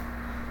interesting.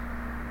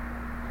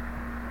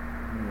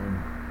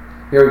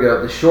 Here we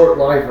go. The Short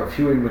Life of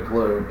Huey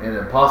McCloon, an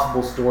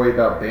impossible story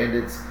about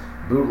bandits,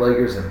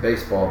 bootleggers, and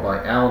baseball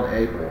by Alan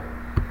Abel.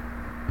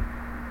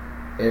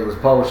 And it was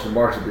published in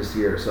March of this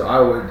year. So I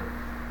would,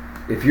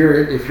 if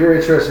you're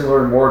interested in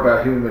learning more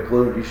about Huey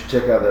McCloon, you should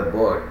check out that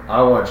book.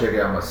 I want to check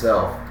it out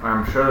myself.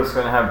 I'm sure it's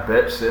going to have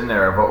bits in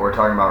there of what we're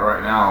talking about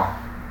right now.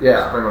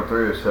 Yeah. Sprinkle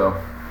through, So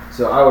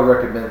I would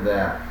recommend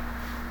that.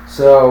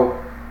 So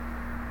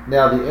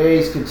now the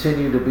A's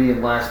continue to be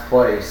in last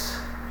place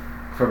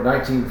from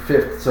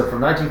 1950. So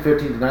from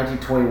 1950 to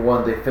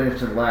 1921, they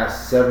finished in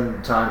last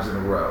 7 times in a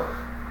row,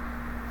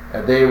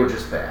 and they were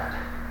just bad.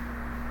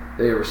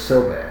 They were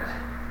so bad.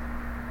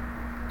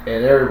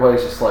 And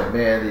everybody's just like,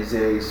 man, these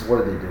A's,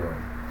 what are they doing?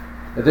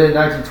 And then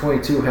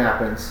 1922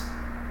 happens.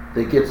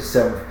 They get to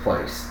 7th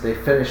place. They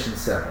finish in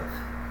 7th.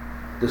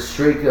 The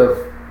streak of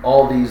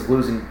all these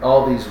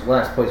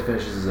last place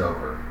finishes is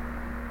over.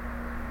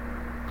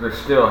 They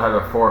still have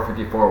a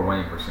 454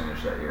 winning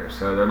percentage that year,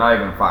 so they're not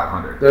even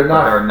 500. They're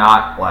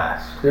not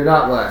last. They're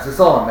not last. That's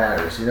all that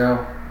matters,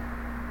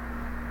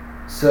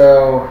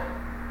 So,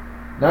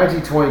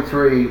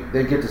 1923,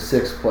 they get to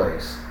 6th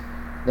place.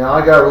 Now,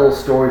 I got a little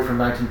story from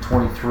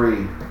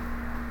 1923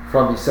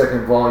 from the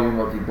second volume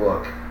of the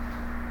book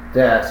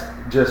that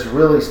just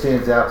really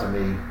stands out to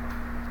me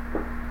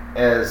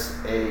as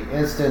a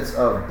instance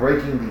of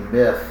breaking the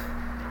myth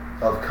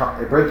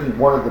breaking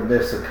one of the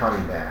myths of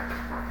Connie Mack.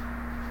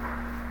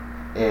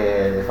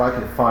 And if I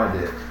can find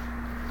it,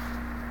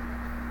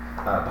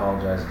 I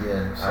apologize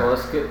again. So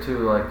let's get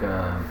to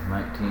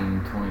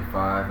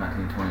 1925,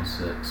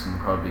 1926, and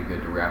probably be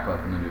good to wrap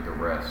up and then do the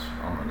rest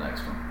on the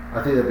next one.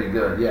 I think that'd be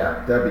good.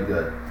 Yeah, that'd be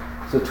good.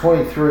 So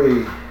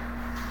 23. If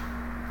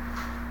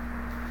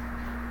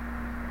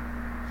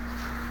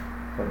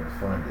I can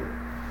find it.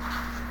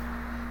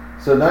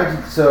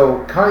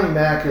 So Connie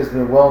Mack has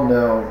been well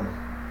known,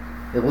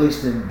 at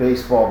least in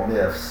baseball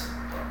myths,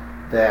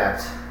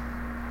 that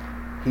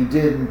he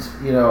didn't,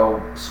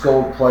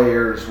 scold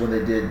players when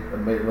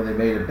they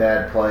made a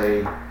bad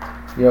play.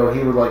 He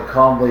would like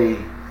calmly,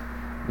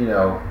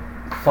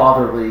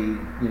 fatherly,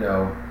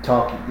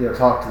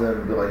 talk to them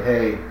and be like,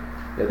 hey,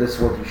 this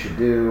is what you should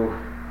do.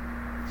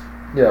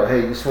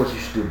 Hey, this is what you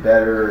should do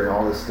better and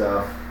all this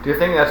stuff. Do you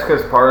think that's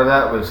because part of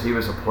that was he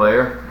was a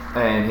player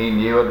and he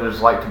knew what it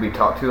was like to be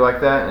talked to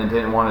like that and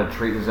didn't want to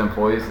treat his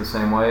employees the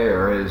same way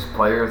or his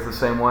players the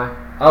same way?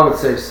 I would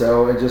say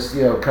so, and just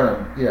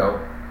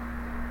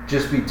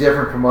just be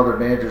different from other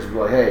managers. Be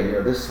like, hey,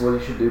 this is what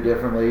you should do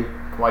differently.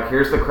 Like,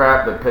 here's the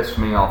crap that pissed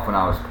me off when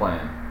I was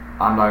playing.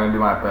 I'm not going to do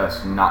my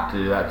best not to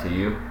do that to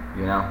you,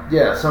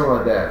 Yeah, something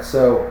like that.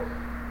 So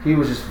he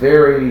was just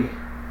very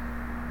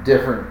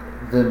different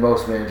than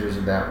most managers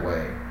in that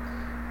way.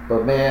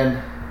 But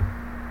man,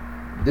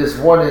 this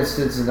one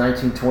instance in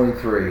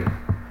 1923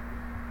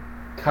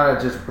 kind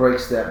of just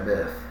breaks that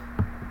myth.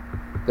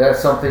 That's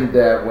something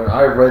that when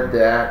I read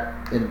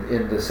that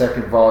in the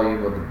second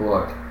volume of the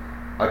book,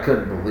 I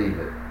couldn't believe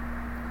it.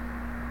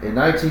 In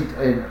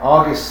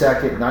August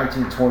 2nd,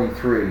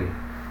 1923,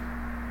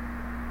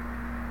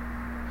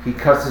 he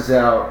cusses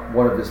out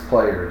one of his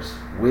players,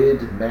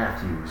 Whit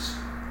Matthews,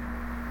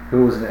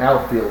 who was an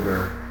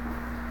outfielder.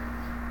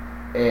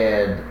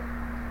 And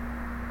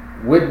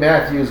Whit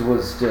Matthews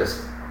was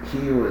just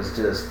he was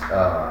a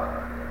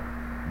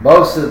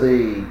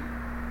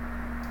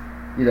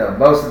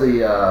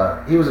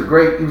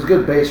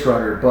good base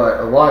runner, but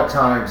a lot of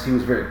times he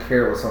was very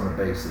careless on the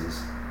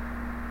bases.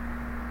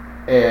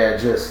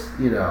 And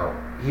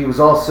he was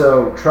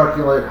also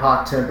truculent,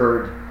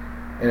 hot-tempered,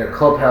 and a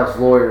clubhouse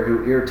lawyer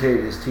who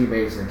irritated his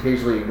teammates and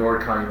occasionally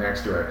ignored Connie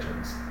Mack's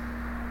directions.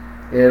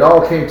 And it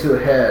all came to a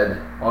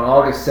head on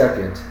August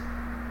 2nd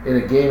in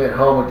a game at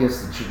home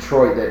against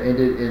Detroit that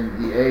ended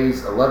in the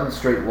A's 11th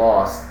straight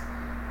loss.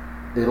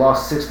 They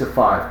lost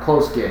 6-5,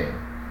 close game.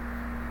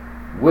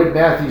 Whit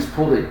Matthews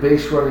pulled a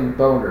base-running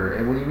boner,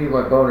 and when you mean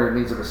by boner, it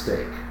means a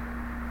mistake.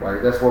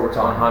 Right? That's what we're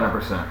talking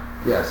 100%. about.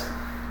 Yes.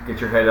 Get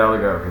your head out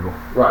of the gutter, people.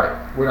 Right.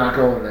 We're not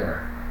going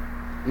there.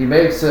 He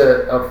makes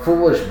a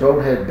foolish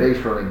bonehead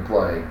base-running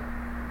play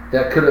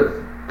that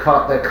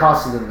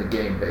costed him the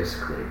game,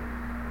 basically.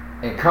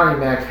 And Connie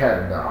Mack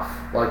had enough.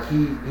 Like,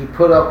 he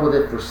put up with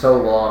it for so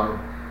long,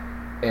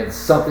 and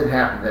something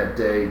happened that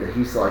day that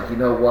he's like, you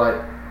know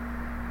what?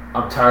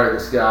 I'm tired of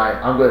this guy.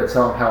 I'm going to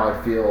tell him how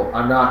I feel.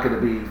 I'm not going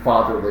to be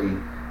fatherly.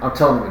 I'm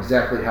telling him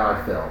exactly how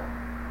I felt.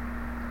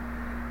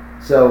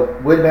 So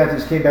Whit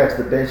Matthews came back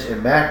to the bench,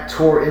 and Mack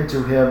tore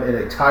into him in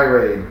a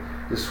tirade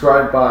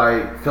described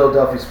by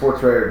Philadelphia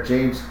sports writer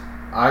James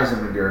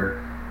Eisenberger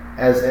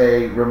as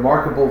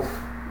remarkable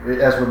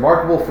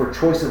for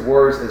choice of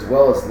words as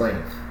well as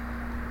length.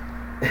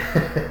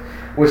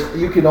 Which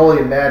you can only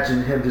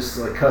imagine him just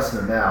like cussing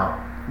him out.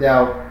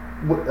 Now,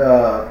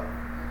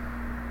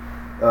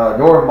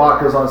 Norman Mach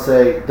goes on to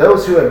say,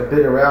 those who have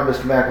been around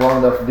Mr. Mack long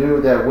enough knew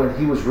that when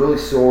he was really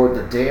sore,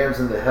 the damns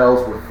and the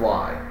hells would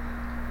fly.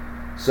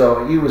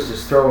 So he was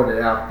just throwing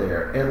it out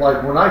there. And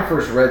like when I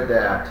first read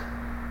that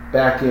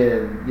back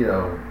in,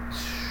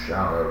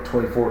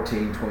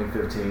 2014,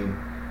 2015,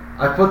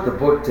 I put the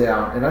book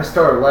down and I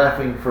started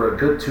laughing for a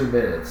good 2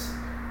 minutes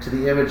to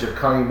the image of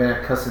Connie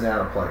Mack cussing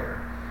out a player.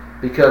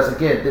 Because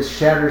again, this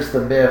shatters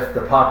the myth,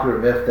 the popular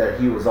myth that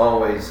he was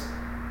always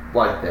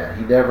like that.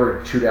 He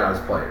never chewed out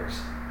his players.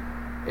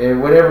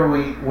 And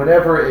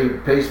whenever a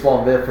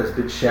baseball myth has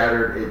been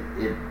shattered,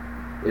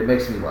 it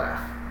makes me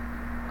laugh.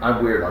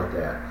 I'm weird like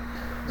that.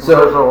 So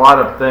there's a lot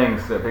of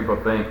things that people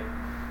think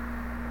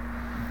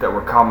that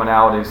were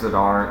commonalities that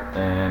aren't,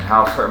 and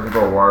how certain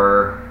people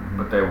were,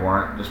 but they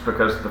weren't, just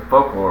because the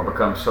folklore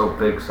becomes so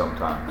big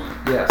sometimes.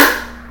 Yes.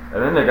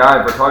 And then the guy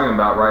we're talking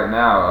about right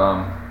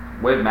now,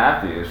 Whit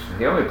Matthews,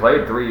 he only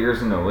played 3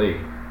 years in the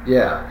league.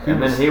 Yeah.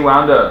 Then he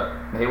wound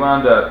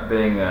up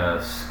being a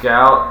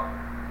scout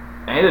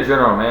and a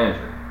general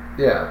manager.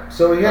 Yeah.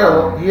 So he had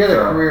a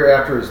career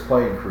after his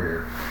playing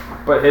career.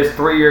 But his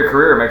 3-year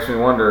career makes me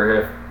wonder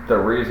if the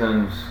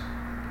reasons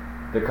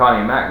that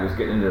Connie Mack was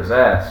getting into his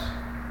ass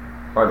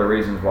are the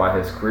reasons why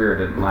his career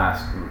didn't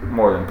last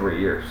more than 3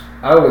 years.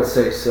 I would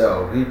say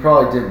so. He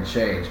probably didn't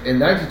change. In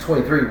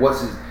 1923,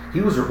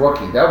 he was a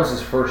rookie. That was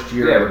his first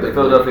year. Yeah, with the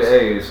Philadelphia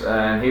A's.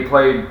 And he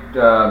played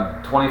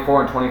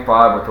 24 and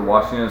 25 with the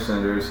Washington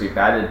Senators. He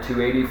batted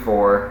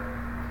 .284,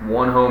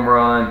 1 home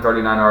run,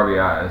 39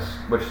 RBIs,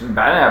 which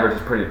batting average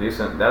is pretty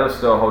decent. That'll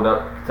still hold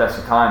up the test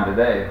of time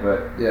today.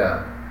 But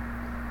yeah.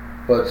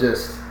 But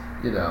just,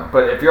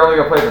 But if you're only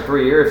going to play for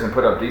 3 years and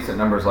put up decent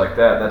numbers like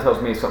that, that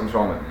tells me something's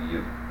wrong with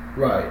you.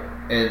 Right.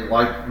 And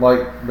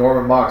like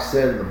Norman Mach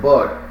said in the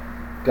book,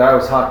 guy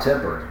was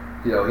hot-tempered.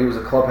 He was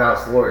a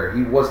clubhouse lawyer.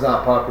 He was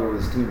not popular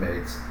with his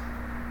teammates.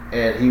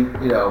 And he,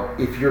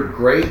 if you're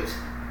great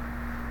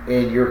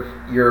and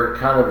you're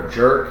kind of a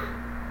jerk,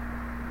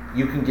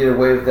 you can get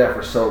away with that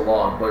for so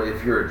long. But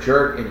if you're a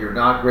jerk and you're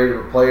not great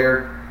of a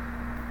player,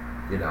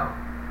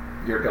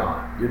 you're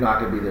gone. You're not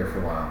going to be there for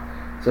a while.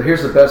 So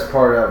here's the best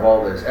part of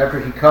all this. After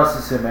he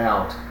cusses him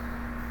out,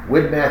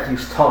 Wade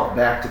Matthews talked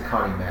back to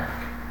Connie Mack.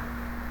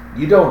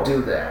 You don't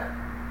do that.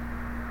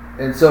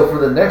 And so for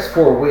the next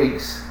 4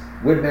 weeks,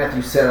 Wade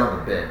Matthews sat on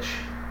the bench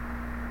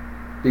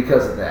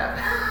because of that.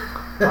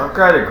 I've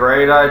got a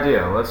great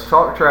idea. Let's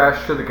talk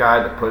trash to the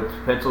guy that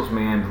pencils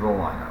me into the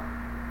lineup.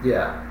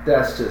 Yeah,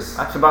 that's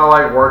about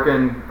like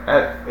working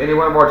at any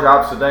one of our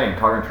jobs today and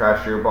talking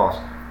trash to your boss.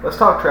 Let's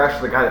talk trash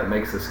to the guy that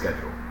makes the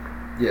schedule.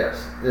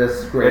 Yes,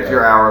 that's great. If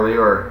you're hourly,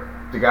 or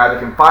the guy that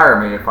can fire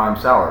me if I'm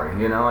salary.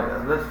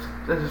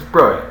 That's just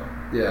brilliant.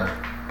 Yeah.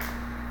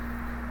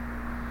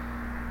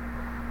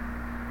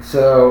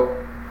 So,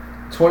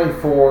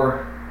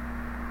 24.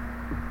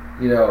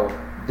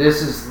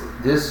 This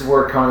is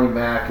where Connie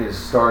Mack is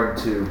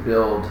starting to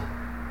build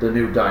the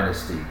new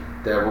dynasty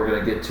that we're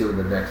going to get to in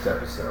the next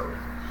episode.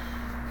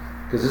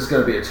 Because this is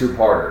going to be a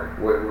two-parter.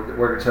 We're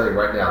going to tell you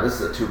right now, this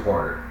is a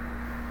two-parter.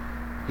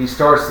 He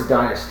starts the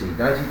dynasty.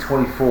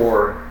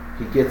 1924,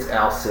 he gets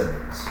Al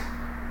Simmons,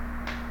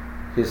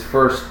 his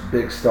first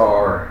big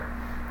star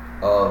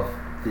of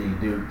the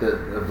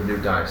new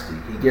dynasty.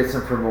 He gets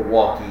him from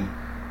Milwaukee.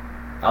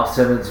 Al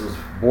Simmons was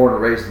born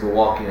and raised in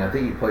Milwaukee, and I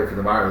think he played for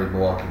the minor league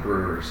Milwaukee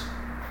Brewers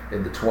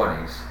in the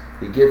 20s.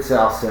 He gets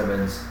Al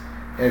Simmons.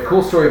 And a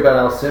cool story about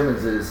Al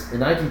Simmons is in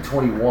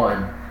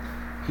 1921,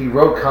 he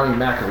wrote Connie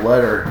Mack a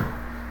letter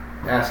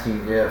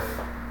asking if,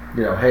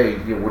 hey,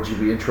 would you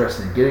be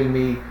interested in getting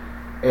me?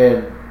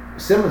 And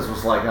Simmons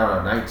was like,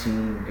 I don't know,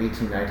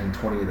 18, 19,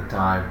 20 at the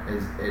time.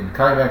 And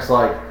Connie Mack's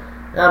like,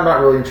 I'm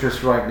not really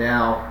interested right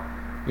now.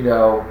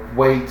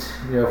 Wait,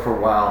 for a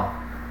while.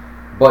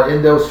 But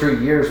in those 3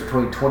 years,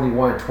 between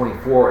 21 and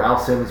 24, Al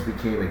Simmons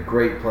became a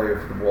great player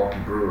for the Milwaukee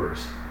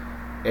Brewers.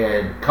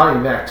 And Connie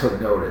Mack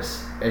took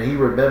notice. And he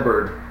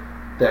remembered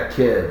that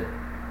kid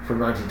from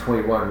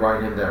 1921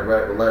 writing him that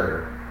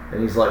letter.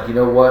 And he's like, you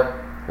know what?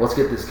 Let's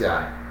get this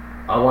guy.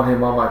 I want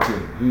him on my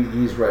team.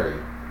 He's ready.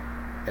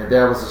 And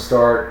that was the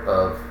start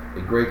of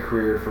a great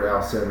career for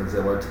Al Simmons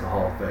that led to the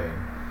Hall of Fame.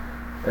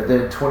 And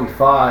then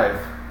 25,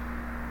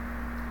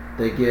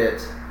 they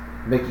get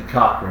Mickey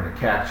Cochran, a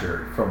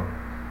catcher from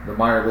the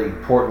minor league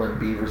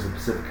Portland Beavers of the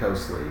Pacific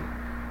Coast League.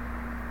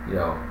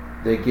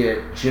 They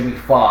get Jimmy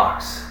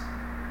Fox.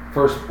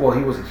 First,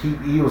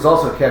 he was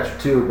also a catcher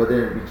too, but then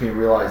it became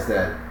realized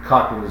that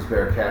Cochran was a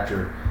better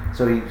catcher,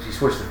 so he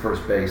switched to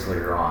first base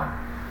later on.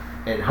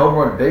 And Home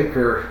Run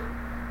Baker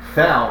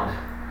found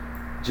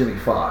Jimmy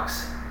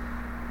Fox.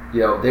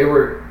 They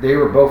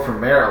were both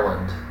from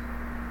Maryland,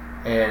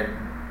 and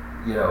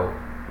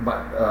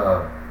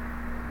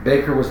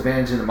Baker was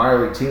managing the minor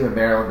league team in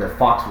Maryland that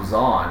Fox was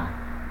on,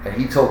 and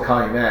he told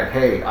Connie Mack,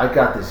 hey, I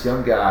got this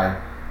young guy.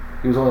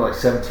 He was only like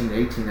 17,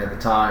 18 at the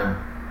time.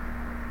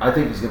 I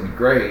think he's going to be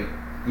great.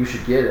 You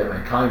should get him.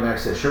 And Connie Mack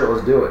said, sure,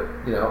 let's do it.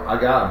 I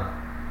got him.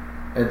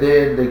 And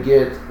then they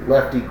get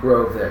Lefty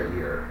Grove that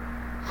year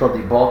from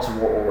the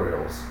Baltimore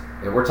Orioles.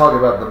 And we're talking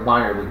about the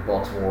minor league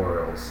Baltimore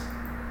Orioles.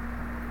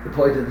 They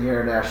played in the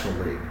International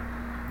League.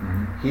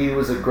 Mm-hmm. He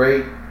was a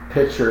great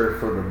pitcher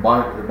for the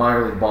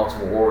minor league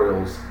Baltimore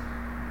Orioles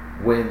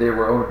when they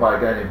were owned by a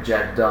guy named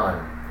Jack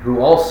Dunn, who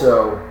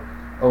also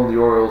owned the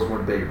Orioles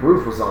when Babe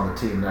Ruth was on the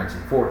team in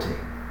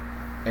 1914.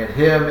 And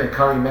him and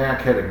Connie Mack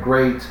had a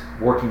great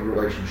working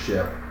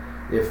relationship.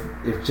 If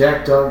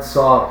Jack Dunn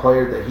saw a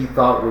player that he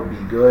thought would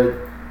be good,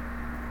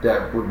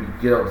 that would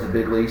get up to the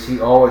big leagues, he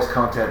always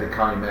contacted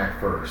Connie Mack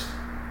first.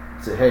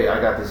 Said, hey, I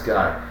got this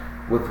guy.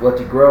 With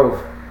Lefty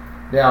Grove,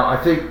 now I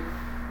think,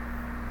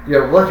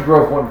 Lefty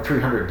Grove won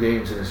 300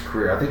 games in his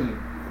career. I think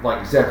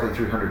exactly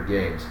 300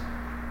 games.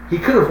 He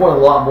could have won a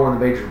lot more in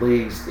the major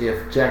leagues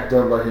if Jack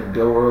Dunn let him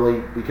go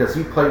early, because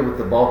he played with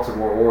the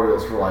Baltimore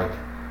Orioles for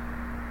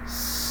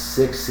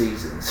 6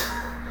 seasons,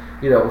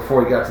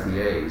 before he got to the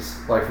A's.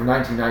 From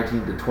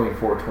 1919 to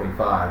 24,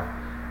 25.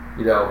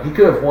 He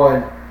could have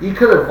won,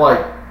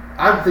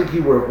 I think he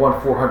would have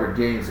won 400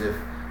 games if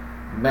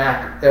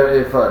Jack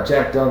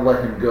Dunn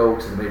let him go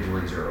to the major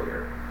leagues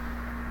earlier.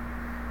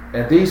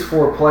 And these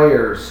 4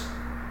 players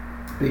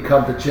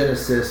become the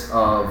genesis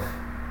of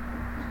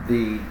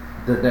the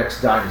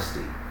next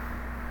dynasty.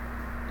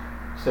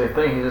 So you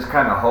think he's just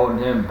kind of holding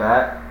him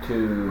back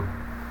to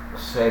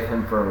save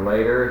him for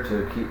later,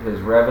 to keep his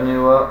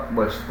revenue up,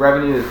 which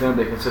revenue is going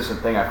to be a consistent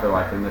thing, I feel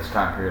like, in this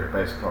time period of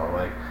baseball.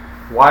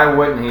 Why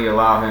wouldn't he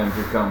allow him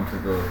to come to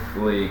the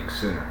league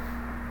sooner?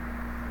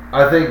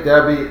 I think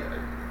that'd be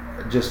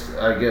just,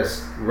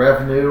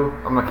 revenue.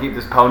 I'm going to keep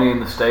this pony in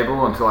the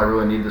stable until I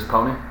really need this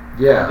pony.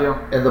 Yeah,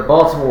 and the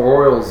Baltimore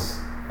Orioles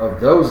of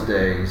those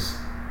days,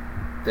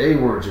 they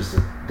were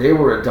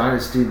a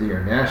dynasty in the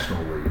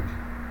International League.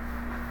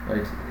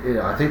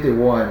 I think they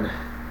won a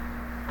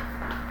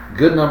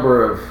good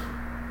number of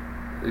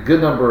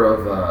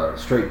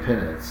straight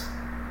pennants,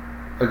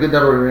 a good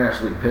number of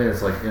International League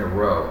pennants in a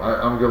row.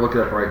 I'm gonna look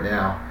it up right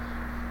now.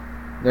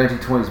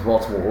 1920s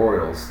Baltimore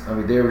Orioles.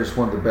 They were just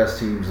one of the best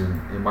teams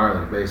in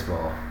minor league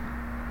baseball.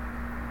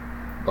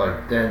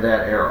 In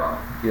that era,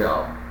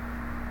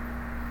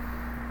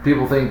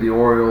 People think the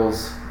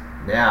Orioles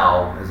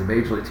now, as a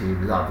major league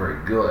team, is not very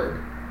good.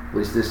 at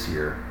least this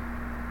year.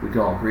 We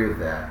can all agree with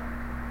that.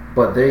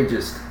 But they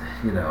just,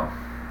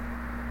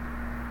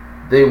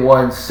 they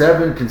won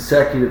 7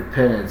 consecutive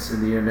pennants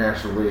in the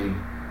International League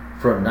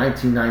from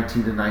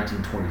 1919 to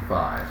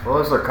 1925. What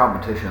was their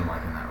competition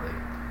like in that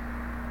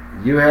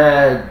league? You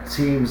had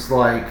teams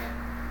like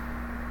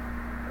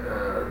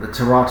the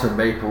Toronto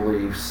Maple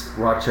Leafs,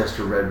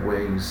 Rochester Red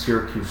Wings,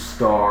 Syracuse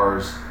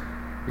Stars.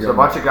 So a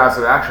bunch of guys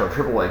that are actual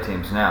AAA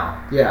teams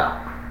now.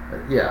 Yeah.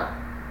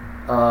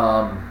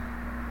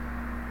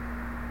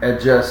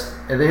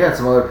 And they had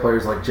some other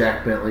players like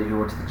Jack Bentley who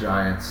went to the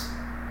Giants.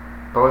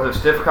 But was it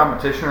stiff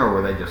competition or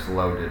were they just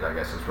loaded, I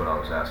guess is what I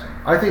was asking.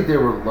 I think they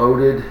were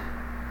loaded.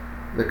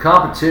 The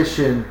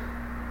competition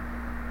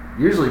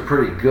usually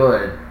pretty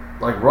good.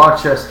 Like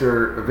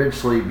Rochester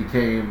eventually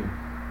became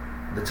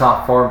the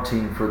top farm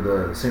team for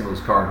the St. Louis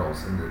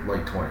Cardinals in the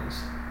late 20s.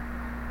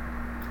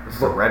 This is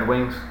the Red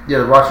Wings? Yeah,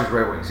 the Rochester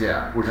Red Wings,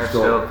 yeah. Which are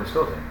still a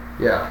team.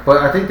 Yeah, but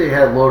I think they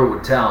had loaded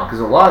with talent because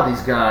a lot of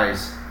these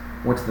guys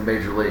went to the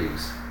major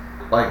leagues,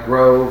 like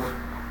Grove,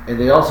 and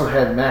they also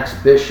had Max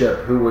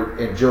Bishop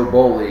and Joe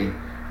Boley,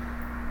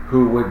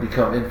 who would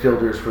become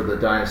infielders for the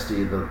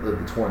dynasty of the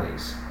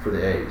 20s for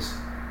the A's.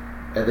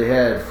 And they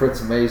had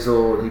Fritz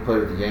Mazel, and he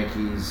played with the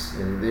Yankees,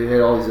 and they had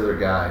all these other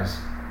guys.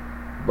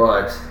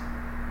 But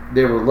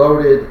they were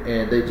loaded,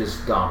 and they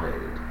just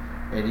dominated.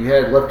 And you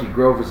had Lefty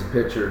Grove as a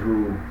pitcher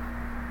who,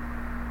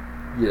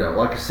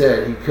 like I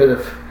said,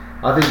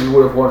 I think he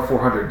would have won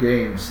 400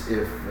 games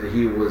if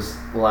he was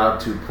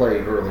allowed to play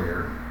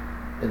earlier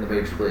in the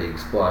major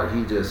leagues. But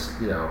he just,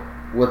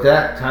 with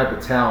that type of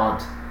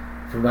talent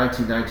from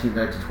 1919 to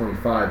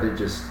 1925,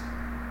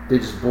 they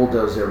just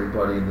bulldozed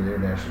everybody in the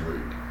International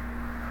League.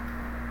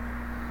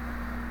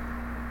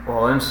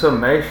 Well, in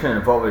summation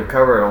of what we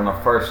covered on the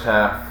first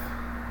half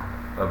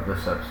of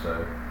this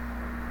episode,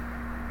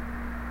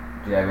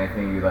 do you have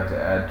anything you'd like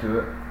to add to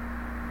it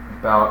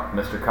about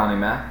Mr. Connie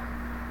Mack?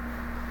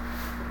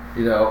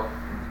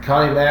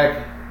 Connie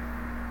Mack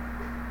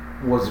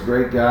was a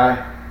great guy,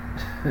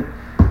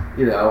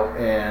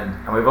 and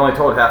we've only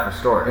told half the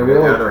story. And we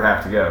have the other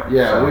half to go.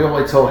 Yeah, so. We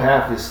only told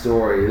half his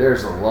story.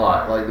 There's a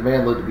lot. Like, the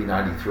man lived to be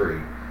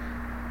 93.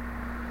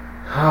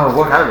 Oh,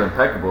 what kind of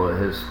impeccable at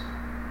his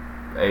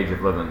age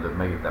of living to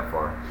make it that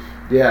far.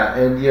 Yeah,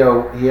 and, he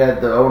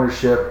had the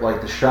ownership,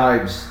 like the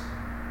Shibes,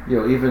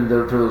 even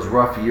through those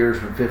rough years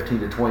from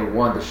 15 to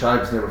 21, the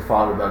Shibes never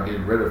fought about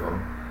getting rid of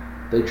him.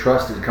 They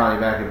trusted Connie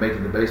Mack in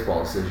making the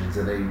baseball decisions,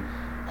 and they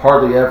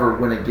hardly ever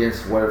went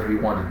against whatever he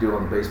wanted to do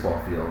on the baseball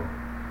field.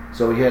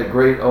 So he had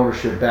great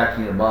ownership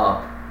backing him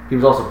up. He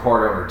was also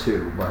part owner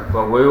too.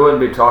 But we wouldn't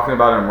be talking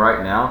about him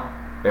right now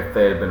if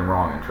they had been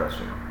wrong in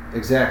trusting him.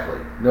 Exactly.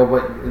 No,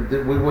 but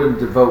we wouldn't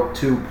devote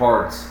 2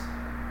 parts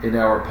in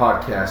our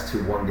podcast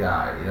to one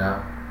guy,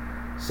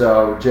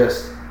 So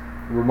just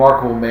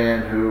remarkable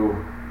man who,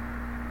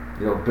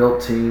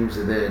 built teams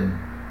and then,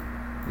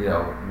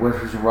 went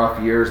through some rough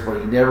years, but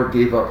he never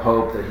gave up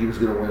hope that he was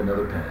going to win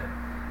another pennant.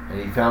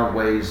 And he found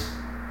ways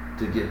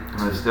to get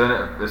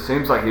it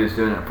seems like he was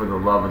doing it for the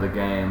love of the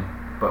game,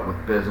 but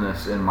with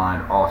business in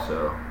mind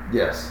also.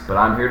 Yes. But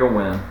I'm here to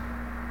win.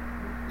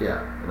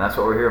 Yeah. And that's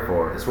what we're here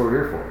for. That's what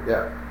we're here for,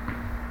 yeah.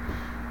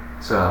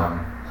 So,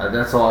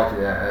 that's all I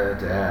can add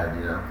to add,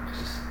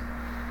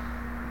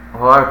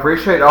 Well, I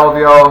appreciate all of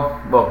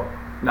y'all. Well,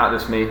 not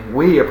just me.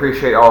 We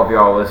appreciate all of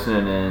y'all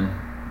listening in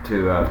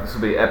to, this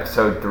will be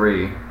episode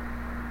 3.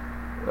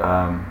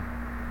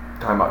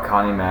 Talking about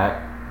Connie Mack.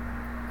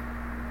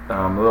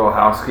 A little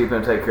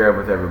housekeeping to take care of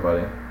with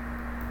everybody.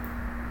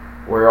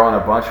 We're on a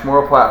bunch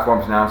more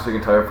platforms now, so you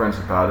can tell your friends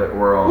about it.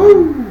 We're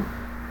on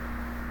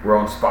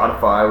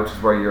Spotify, which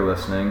is where you're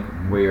listening.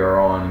 Mm-hmm. We are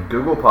on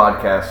Google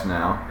Podcasts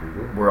now.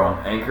 We're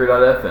on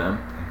Anchor.fm.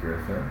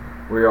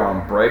 We are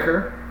on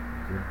Breaker,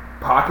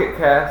 Pocket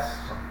Cast,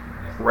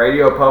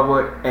 Radio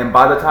Public, and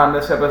by the time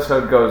this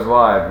episode goes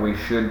live, we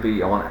should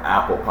be on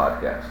Apple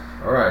Podcasts.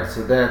 All right,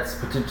 so that's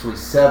potentially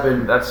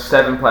 7. That's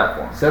 7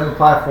 platforms. 7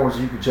 platforms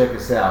you can check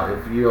us out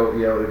if you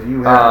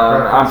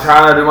have. I'm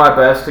trying to do my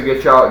best to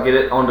get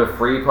it onto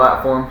free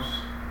platforms.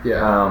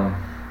 Yeah.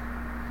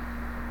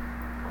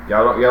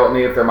 Y'all don't yell at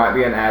me if there might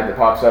be an ad that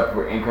pops up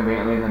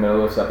inconveniently in the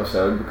middle of this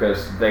episode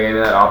because they gave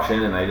me that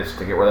option and they just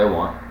take it where they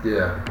want.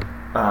 Yeah.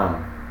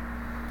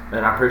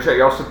 And I appreciate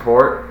y'all's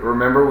support.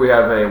 Remember, we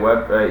have a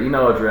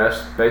email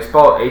address,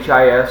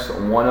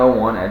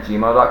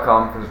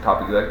 baseballhis101@gmail.com for the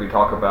topic that we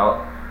talk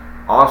about.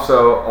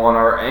 Also, on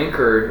our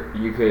Anchor,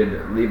 you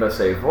could leave us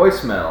a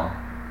voicemail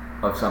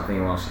of something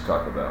you want us to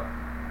talk about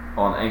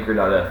on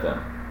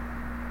Anchor.fm.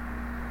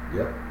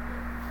 Yep.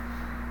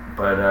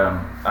 But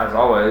as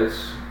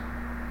always,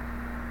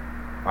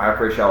 I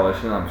appreciate y'all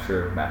listening. I'm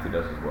sure Matthew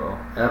does as well.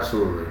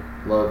 Absolutely.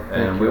 Love.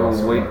 And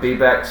we'll be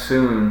back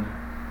soon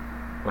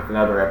with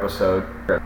another episode.